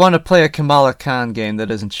 I want to play a Kamala Khan game that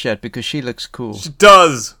isn't shit because she looks cool. She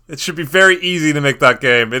does. It should be very easy to make that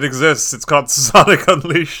game. It exists. It's called Sonic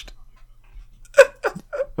Unleashed.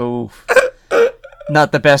 Oh.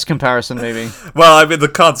 Not the best comparison, maybe. Well, I mean, the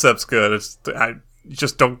concept's good.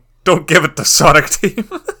 Just don't give it the Sonic team.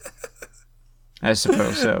 I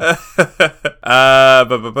suppose so.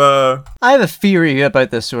 I have a theory about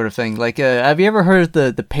this sort of thing. Like, have you ever heard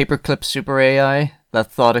of the Paperclip Super AI?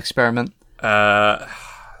 That thought experiment?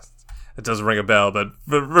 It doesn't ring a bell, but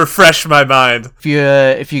refresh my mind.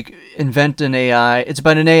 If you invent an AI, it's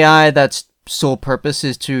about an AI that's sole purpose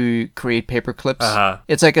is to create paperclips.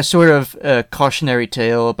 It's like a sort of cautionary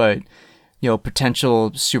tale about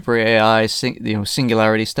potential super AI,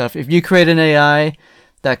 singularity stuff. If you create an AI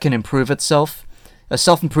that can improve itself, a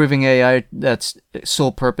self-improving AI that's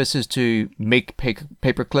sole purpose is to make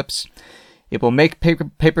paperclips, it will make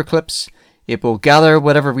paperclips. It will gather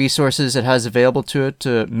whatever resources it has available to it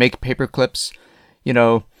to make paperclips.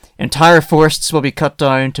 Entire forests will be cut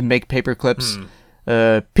down to make paperclips.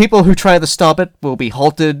 People who try to stop it will be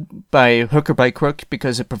halted by hook or by crook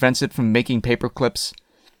because it prevents it from making paperclips.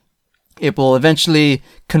 It will eventually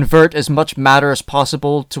convert as much matter as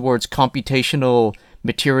possible towards computational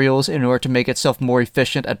materials in order to make itself more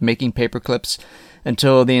efficient at making paperclips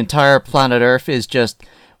until the entire planet Earth is just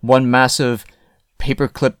one massive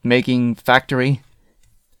paperclip making factory.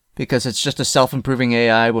 Because it's just a self-improving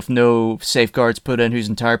AI with no safeguards put in whose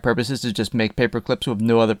entire purpose is to just make paperclips with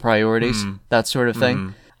no other priorities. That sort of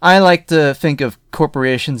thing. I like to think of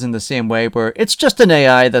corporations in the same way, where it's just an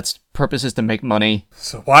AI that's purpose is to make money.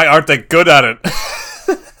 So why aren't they good at it?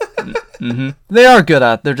 They are good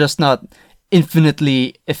at it. They're just not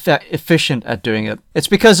infinitely efficient at doing it. It's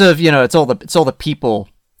because of, it's all the people.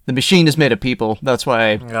 The machine is made of people. That's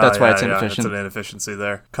why it's inefficient. It's an inefficiency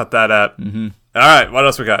there. Cut that out. Alright, what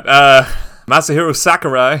else we got? Masahiro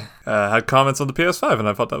Sakurai had comments on the PS5, and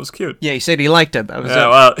I thought that was cute. Yeah, he said he liked it. That was it.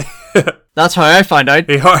 Well, that's how I find out.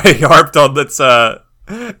 He harped on its low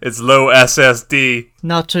SSD.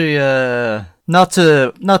 Not to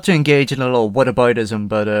engage in a little whataboutism,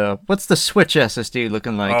 but what's the Switch SSD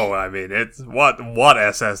looking like? Oh, I mean, it's what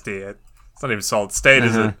SSD? It's not even solid state,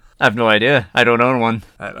 is it? I have no idea. I don't own one.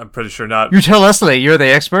 I'm pretty sure not. You tell Leslie. You're the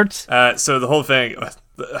expert. So the whole thing,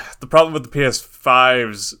 the problem with the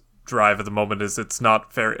PS5's drive at the moment is it's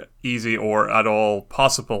not very easy or at all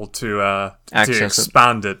possible to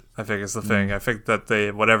expand it. I think is the thing. I think that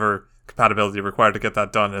whatever compatibility required to get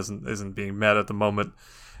that done isn't being met at the moment.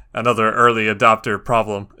 Another early adopter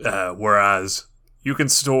problem. Whereas you can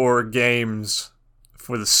store games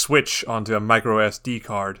for the Switch onto a micro SD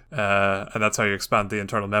card, and that's how you expand the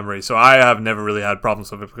internal memory. So I have never really had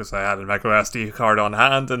problems with it because I had a micro SD card on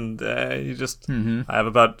hand, and I have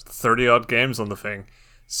about 30 odd games on the thing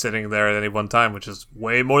sitting there at any one time, which is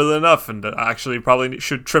way more than enough, and actually probably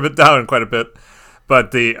should trim it down quite a bit.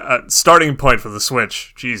 But the starting point for the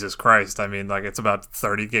Switch, Jesus Christ, I mean, like, it's about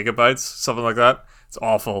 30 gigabytes, something like that. It's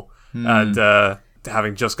awful. And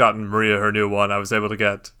having just gotten Maria her new one, I was able to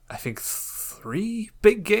get, I think, 3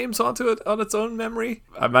 big games onto it on its own memory.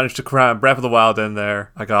 I managed to cram Breath of the Wild in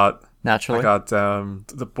there. I got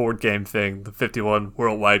the board game thing, the 51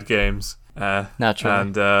 worldwide games.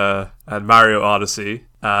 Naturally. And Mario Odyssey.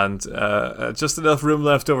 And just enough room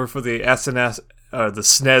left over for the SNES, the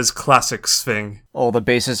SNES Classics thing. All the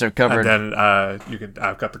bases are covered. And then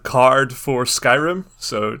I've got the card for Skyrim,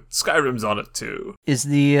 so Skyrim's on it too. Is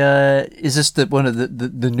this one of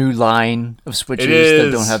the new line of Switches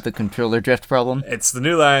that don't have the controller drift problem? It's the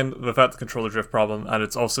new line without the controller drift problem, and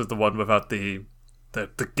it's also the one without the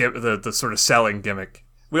sort of selling gimmick.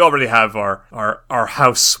 We already have our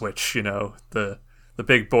house Switch, the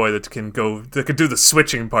big boy that can do the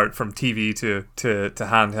switching part from TV to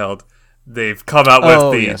handheld. They've come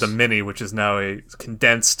out with the Mini, which is now a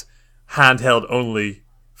condensed handheld only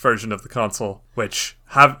version of the console, which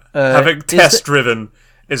having test driven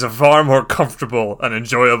is a far more comfortable and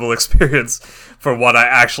enjoyable experience for what I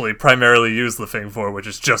actually primarily use the thing for, which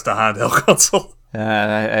is just a handheld console.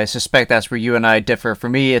 I suspect that's where you and I differ. For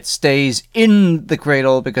me, it stays in the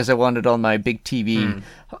cradle because I want it on my big TV.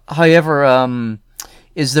 However,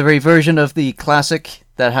 is there a version of the Classic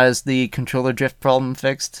that has the controller drift problem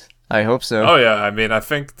fixed? I hope so. Oh yeah, I mean, I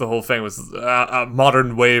think the whole thing was a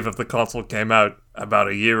modern wave of the console came out about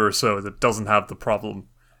a year or so that doesn't have the problem.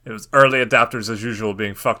 It was early adapters as usual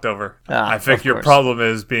being fucked over. I think your problem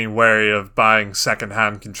is being wary of buying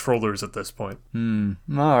second-hand controllers at this point.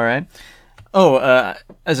 All right. Oh,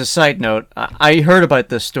 as a side note, I heard about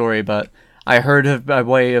this story, but I heard it by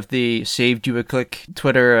way of the Saved You a Click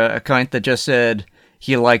Twitter account that just said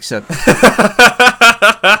he likes it.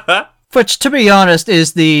 Which, to be honest,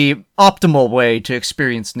 is the optimal way to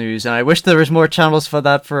experience news, and I wish there was more channels for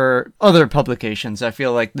that for other publications. I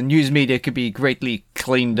feel like the news media could be greatly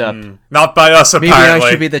cleaned up. Not by us, apparently. Maybe I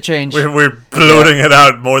should be the change. We're bloating it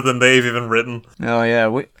out more than they've even written. Oh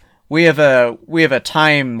yeah, we have a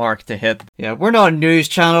time mark to hit. Yeah, we're not a news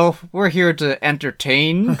channel. We're here to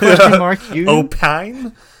entertain. Question mark you.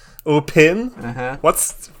 Opine? Opin?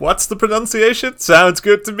 What's the pronunciation? Sounds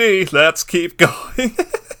good to me. Let's keep going.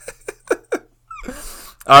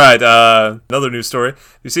 Alright, another news story.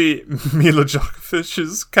 You see Mila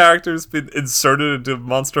Jovovich's character's been inserted into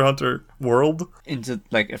Monster Hunter World. Into,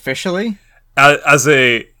 officially? As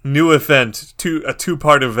a new event, a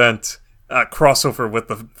two-part event, crossover with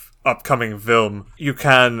the upcoming film. You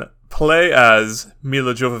can play as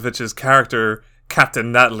Mila Jovovich's character,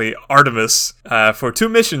 Captain Natalie Artemis, for 2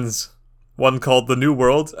 missions. One called The New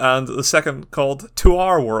World, and the second called To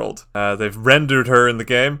Our World. They've rendered her in the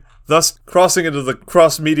game, thus crossing into the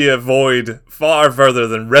cross-media void far further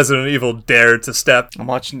than Resident Evil dared to step. I'm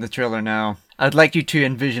watching the trailer now. I'd like you to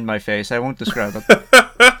envision my face. I won't describe it.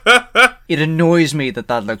 It annoys me that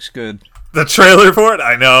looks good. The trailer for it?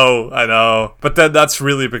 I know. But then that's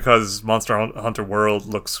really because Monster Hunter World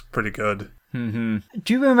looks pretty good. Mm-hmm.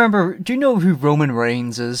 Do you know who Roman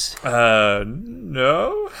Reigns is?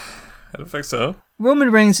 No. I don't think so.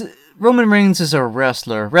 Roman Reigns is a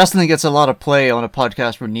wrestler. Wrestling gets a lot of play on a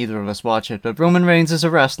podcast where neither of us watch it, but Roman Reigns is a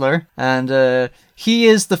wrestler, and he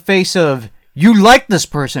is the face of, you like this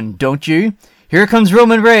person, don't you? Here comes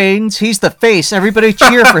Roman Reigns, he's the face, everybody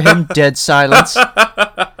cheer for him, dead silence.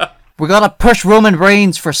 We gotta push Roman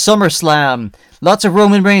Reigns for SummerSlam. Lots of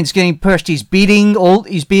Roman Reigns getting pushed. He's beating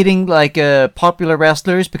popular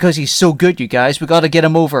wrestlers because he's so good, you guys. We gotta get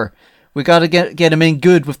him over. We gotta get him in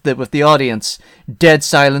good with the audience. Dead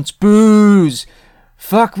silence. Boos.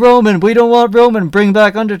 Fuck Roman. We don't want Roman. Bring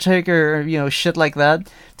back Undertaker. Shit like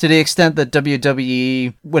that. To the extent that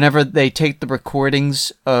WWE, whenever they take the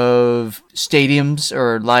recordings of stadiums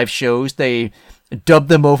or live shows, they dub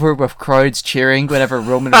them over with crowds cheering whenever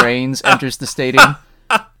Roman Reigns enters the stadium.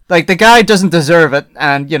 The guy doesn't deserve it,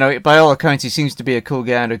 and, by all accounts, he seems to be a cool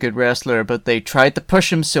guy and a good wrestler, but they tried to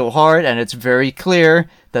push him so hard, and it's very clear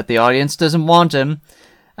that the audience doesn't want him,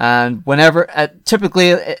 and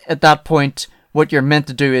typically at that point, what you're meant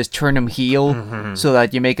to do is turn him heel, so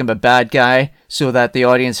that you make him a bad guy, so that the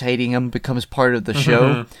audience hating him becomes part of the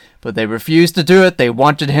show, but they refused to do it. They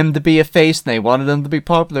wanted him to be a face, and they wanted him to be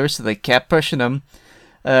popular, so they kept pushing him.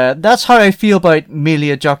 That's how I feel about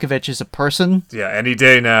Mila Jovovich as a person. Yeah, any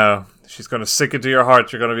day now. She's going to sink into your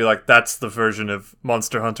heart. You're going to be like, that's the version of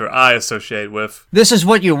Monster Hunter I associate with. This is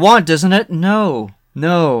what you want, isn't it? No.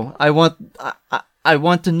 I want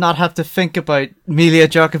to not have to think about Mila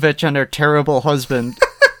Jovovich and her terrible husband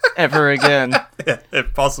ever again. Yeah,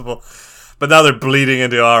 if possible. But now they're bleeding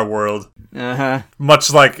into our world. Uh-huh.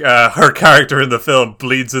 Much like her character in the film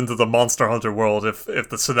bleeds into the Monster Hunter world, if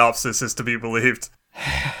the synopsis is to be believed.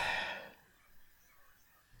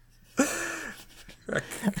 I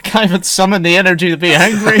can't even summon the energy to be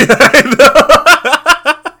angry.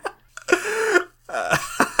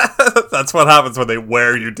 That's what happens when they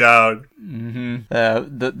wear you down.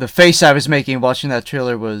 The face I was making watching that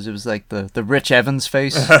trailer was like the Rich Evans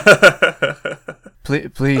face.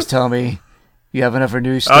 Please tell me you have another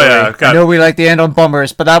news story. Oh, yeah, I know we like the end on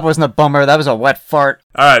bummers, but that wasn't a bummer. That was a wet fart.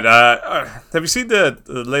 Alright, have you seen the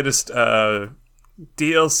latest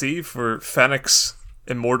DLC for Phoenix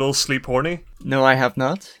Immortal Sleep Horny? No, I have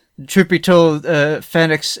not. Truth be told,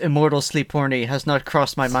 Phoenix Immortal Sleep Horny has not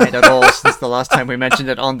crossed my mind at all since the last time we mentioned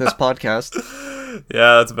it on this podcast.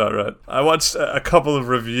 Yeah, that's about right. I watched a couple of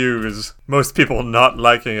reviews, most people not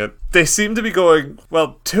liking it. They seem to be going,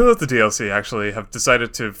 well, 2 of the DLC actually have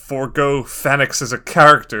decided to forego Phoenix as a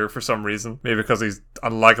character for some reason. Maybe because he's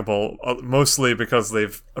unlikable, mostly because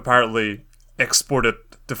they've apparently exported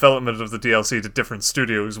development of the DLC to different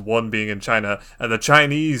studios, one being in China, and the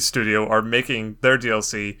Chinese studio are making their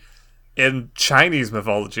DLC in Chinese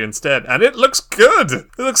mythology instead, and it looks good!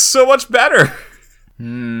 It looks so much better!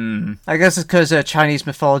 I guess it's because Chinese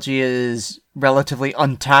mythology is relatively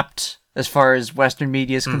untapped as far as Western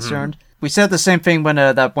media is concerned. We said the same thing when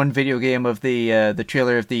that one video game of the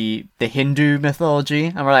trailer of the Hindu mythology,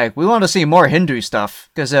 and we're like, we want to see more Hindu stuff,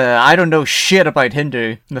 because I don't know shit about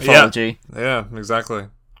Hindu mythology. Yeah, exactly.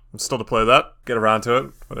 I'm still to play that, get around to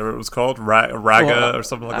it, whatever it was called, Raga or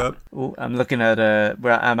something like that. I'm looking at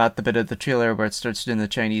where I'm at the bit of the trailer where it starts doing the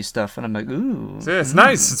Chinese stuff, and I'm like, ooh. Yeah, it's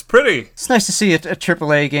nice, it's pretty. It's nice to see a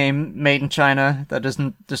AAA game made in China that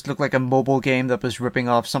doesn't just look like a mobile game that was ripping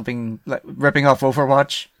off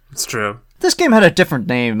Overwatch. It's true. This game had a different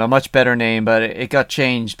name, a much better name, but it got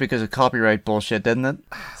changed because of copyright bullshit, didn't it?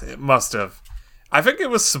 It must have. I think it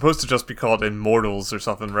was supposed to just be called Immortals or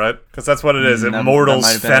something, right? Because that's what it is.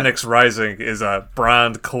 Immortals Phoenix Rising is a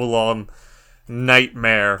brand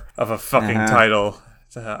nightmare of a fucking title.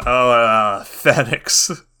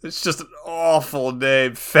 Phoenix. It's just an awful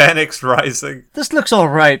name. Phoenix Rising. This looks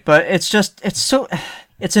alright, but it's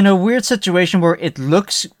in a weird situation where it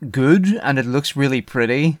looks good and it looks really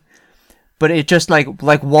pretty. But it just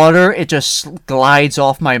like water, it just glides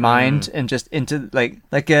off my mind and just into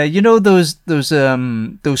you know those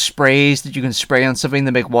sprays that you can spray on something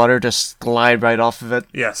to make water just glide right off of it.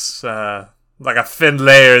 Yes, like a thin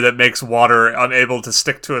layer that makes water unable to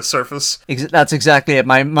stick to a surface. That's exactly it.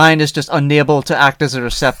 My mind is just unable to act as a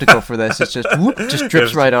receptacle for this. It's just just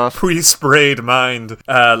drips right off. Pre-sprayed mind.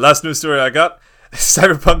 Last news story I got.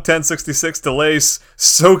 Cyberpunk 1066 delays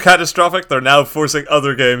so catastrophic they're now forcing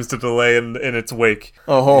other games to delay in its wake.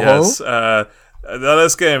 Yes,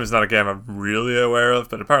 this game is not a game I'm really aware of,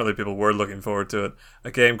 but apparently people were looking forward to it.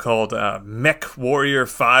 A game called Mech Warrior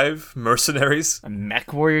 5 Mercenaries. A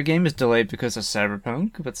Mech Warrior game is delayed because of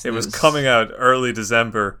Cyberpunk? It was coming out early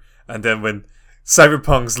December, and then when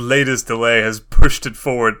Cyberpunk's latest delay has pushed it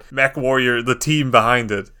forward, Mech Warrior, the team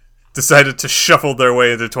behind it, decided to shuffle their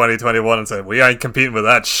way into 2021 and said, we ain't competing with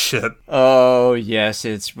that shit. Oh, yes,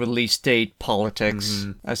 it's release date politics.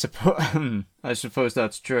 I suppose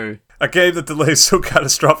that's true. A game that delays so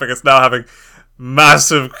catastrophic it's now having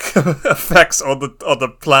massive effects on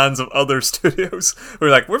the plans of other studios. We're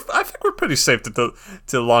like, I think we're pretty safe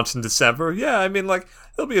to launch in December. Yeah, I mean, like,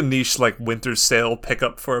 there'll be a niche, like, winter sale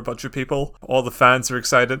pickup for a bunch of people. All the fans are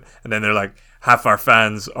excited. And then they're like, half our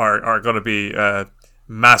fans are going to be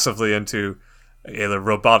massively into either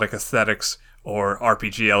robotic aesthetics or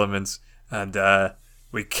RPG elements, and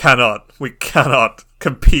we cannot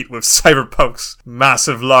compete with Cyberpunk's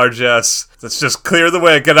massive large S. Let's just clear the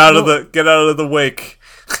way. Get out of the wake.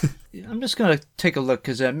 I'm just gonna take a look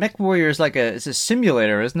because Mech Warrior is it's a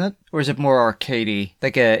simulator, isn't it? Or is it more arcadey?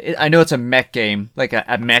 I know it's a mech game, like a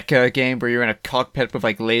mecha game where you're in a cockpit with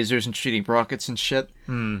like lasers and shooting rockets and shit.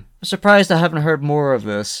 I'm surprised I haven't heard more of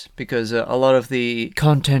this because a lot of the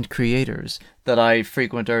content creators that I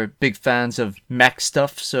frequent are big fans of mech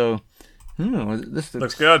stuff. So, this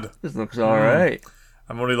looks good. This looks alright.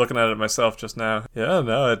 I'm only looking at it myself just now. Yeah,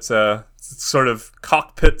 no, it's sort of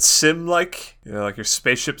cockpit sim-like. Like your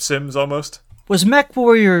spaceship sims almost. Was Mech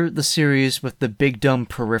Warrior the series with the big dumb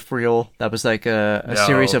peripheral? That was like a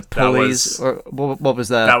series of pulleys? Or what was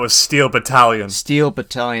that? That was Steel Battalion. Steel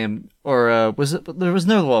Battalion. Or was it? There was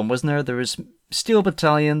another one, wasn't there? There was Steel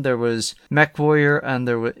Battalion, there was Mech Warrior, and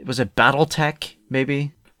there was it BattleTech,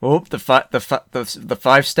 maybe? Oh, the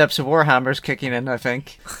 5 steps of Warhammer's kicking in, I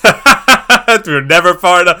think. We're never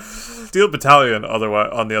far enough. Steel Battalion,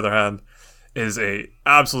 on the other hand, is a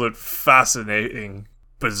absolute fascinating,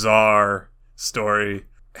 bizarre story.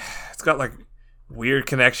 It's got like weird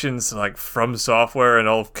connections to like From Software and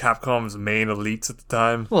all of Capcom's main elites at the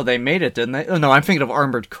time. Well, they made it, didn't they? Oh no, I'm thinking of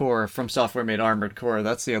Armored Core. From Software made Armored Core.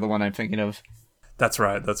 That's the other one I'm thinking of. That's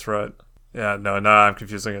right. Yeah, no, I'm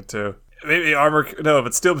confusing it too. Maybe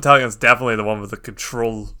but Steel Battalion's definitely the one with the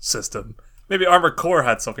control system. Maybe Armored Core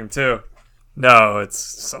had something too. No, it's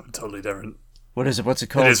something totally different. What is it? What's it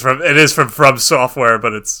called? It is from Software,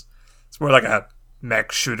 but it's more like a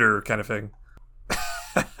mech shooter kind of thing.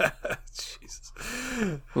 Jesus.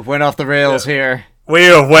 We went off the rails here. We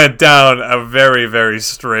have went down a very, very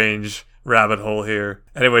strange rabbit hole here.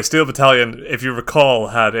 Anyway, Steel Battalion, if you recall,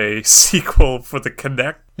 had a sequel for the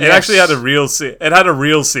Kinect. It actually had a real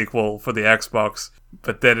sequel for the Xbox,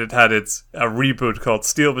 but then it had a reboot called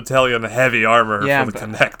Steel Battalion Heavy Armor for the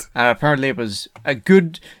Kinect. Apparently it was a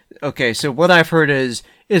good... Okay, so what I've heard is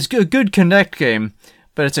it's a good Kinect game,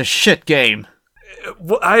 but it's a shit game.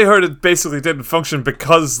 Well, I heard it basically didn't function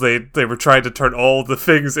because they were trying to turn all the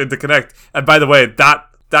things into Kinect. And by the way, that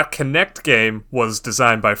Kinect game was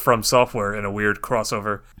designed by From Software in a weird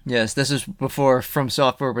crossover. Yes, this is before From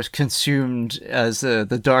Software was consumed as the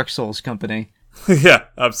Dark Souls company. Yeah,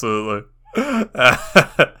 absolutely.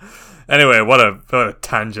 Anyway, what a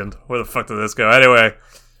tangent. Where the fuck did this go? Anyway,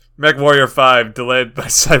 MechWarrior 5 delayed by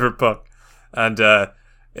Cyberpunk. And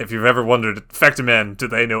if you've ever wondered, Effectamen, do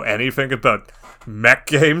they know anything about mech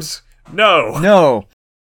games? No.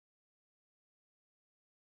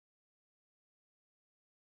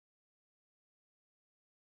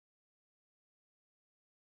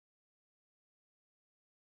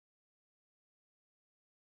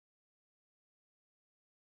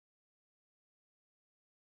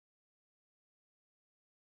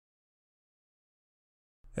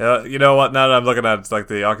 Yeah, you know what? Now that I'm looking at like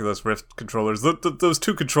the Oculus Rift controllers, those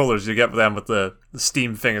two controllers you get with them with the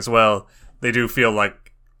Steam thing as well, they do feel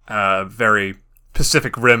like very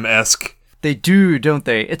Pacific Rim-esque. They do, don't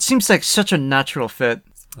they? It seems like such a natural fit.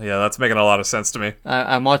 Yeah, that's making a lot of sense to me.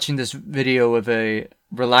 I'm watching this video of a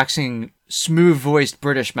relaxing, smooth-voiced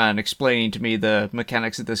British man explaining to me the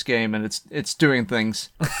mechanics of this game, and it's doing things.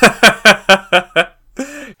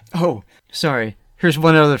 Oh, sorry. Here's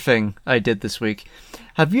one other thing I did this week.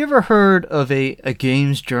 Have you ever heard of a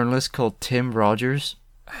games journalist called Tim Rogers?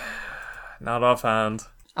 Not offhand.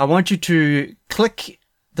 I want you to click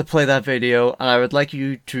to play that video, and I would like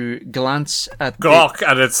you to glance at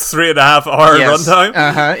at its 3.5 hour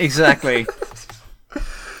runtime? Exactly.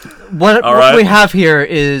 What we have here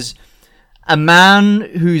is a man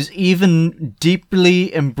who's even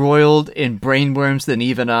deeply embroiled in brainworms than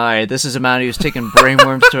even I. This is a man who's taken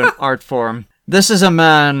brainworms to an art form. This is a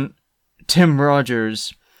man, Tim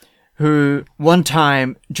Rogers, who one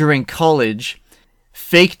time during college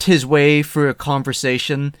faked his way through a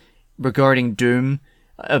conversation regarding Doom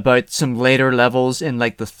about some later levels in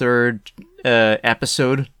like the third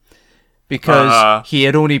episode, because he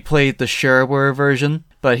had only played the shareware version,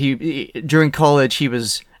 but he during college he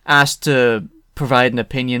was asked to provide an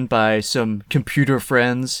opinion by some computer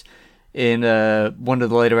friends in one of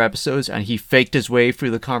the later episodes, and he faked his way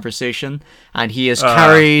through the conversation, and he has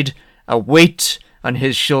carried a weight on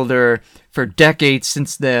his shoulder for decades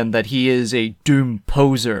since then that he is a Doom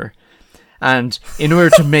poser. And in order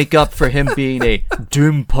to make up for him being a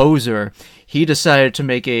Doom poser, he decided to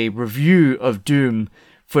make a review of Doom,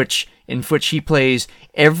 in which he plays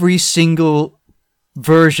every single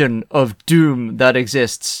version of Doom that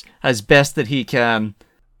exists as best that he can.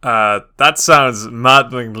 That sounds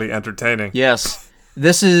maddeningly entertaining. Yes.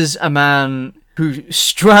 This is a man who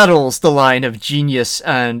straddles the line of genius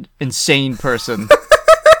and insane person.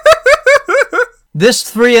 This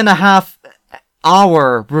 3.5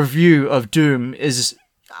 hour review of Doom is,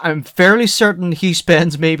 I'm fairly certain he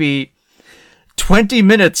spends maybe 20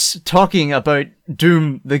 minutes talking about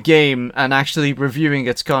Doom the game and actually reviewing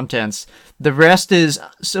its contents. The rest is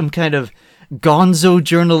some kind of gonzo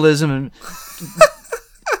journalism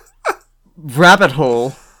rabbit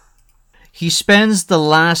hole. He spends the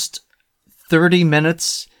last 30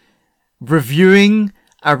 minutes reviewing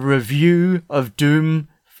a review of Doom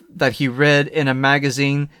that he read in a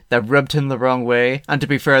magazine that rubbed him the wrong way. And to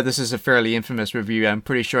be fair, this is a fairly infamous review. I'm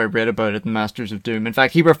pretty sure I read about it in Masters of Doom. In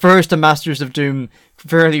fact, he refers to Masters of Doom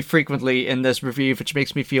fairly frequently in this review, which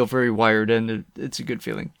makes me feel very wired, and it's a good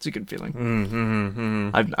feeling. It's a good feeling.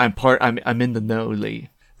 I'm in the know, Lee.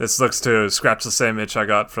 This looks to scratch the same itch I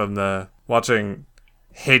got from watching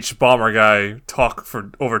H Bomber guy talk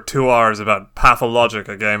for over 2 hours about Pathologic,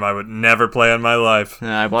 a game I would never play in my life.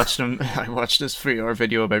 I watched his 3-hour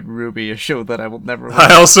video about Ruby, a show that I will never watch.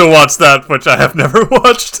 I also watched that, which I have never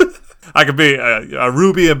watched. I could be a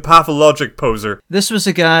Ruby and pathologic poser. This was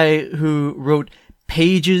a guy who wrote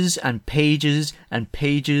pages and pages and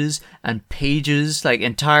pages and pages, like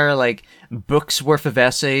entire like books worth of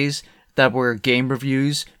essays that were game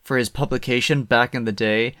reviews for his publication back in the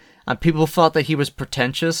day. And people thought that he was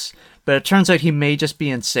pretentious, but it turns out he may just be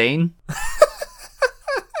insane.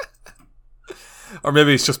 Or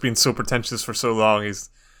maybe he's just been so pretentious for so long, he's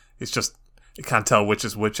just, you can't tell which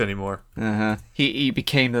is which anymore. He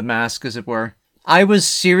became the mask, as it were. I was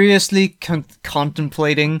seriously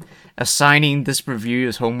contemplating assigning this review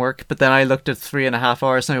as homework, but then I looked at 3.5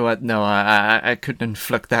 hours and I went, no, I couldn't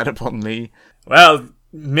inflict that upon Lee. Well,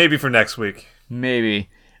 maybe for next week. Maybe.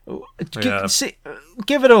 Yeah.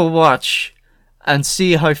 Give it a watch and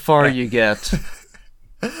see how far you get.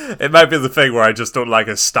 It might be the thing where I just don't like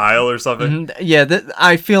his style or something. Yeah,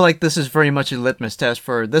 I feel like this is very much a litmus test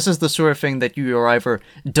for... This is the sort of thing that you are either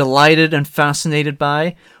delighted and fascinated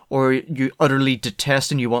by, or you utterly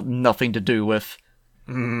detest and you want nothing to do with.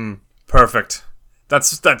 Perfect.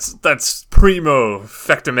 That's primo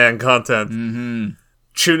Fectorman content.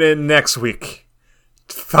 Tune in next week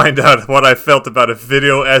to find out what I felt about a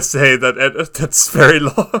video essay that's very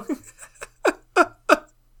long.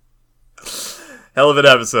 Hell of an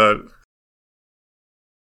episode.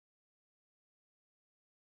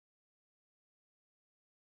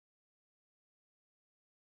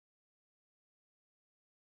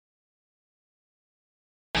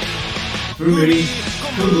 Rudy,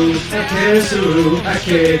 Kulu, Takesu,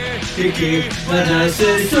 Ake, Kiki,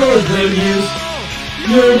 Nadase, Sword the News,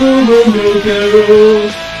 Naru,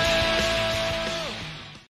 Karu.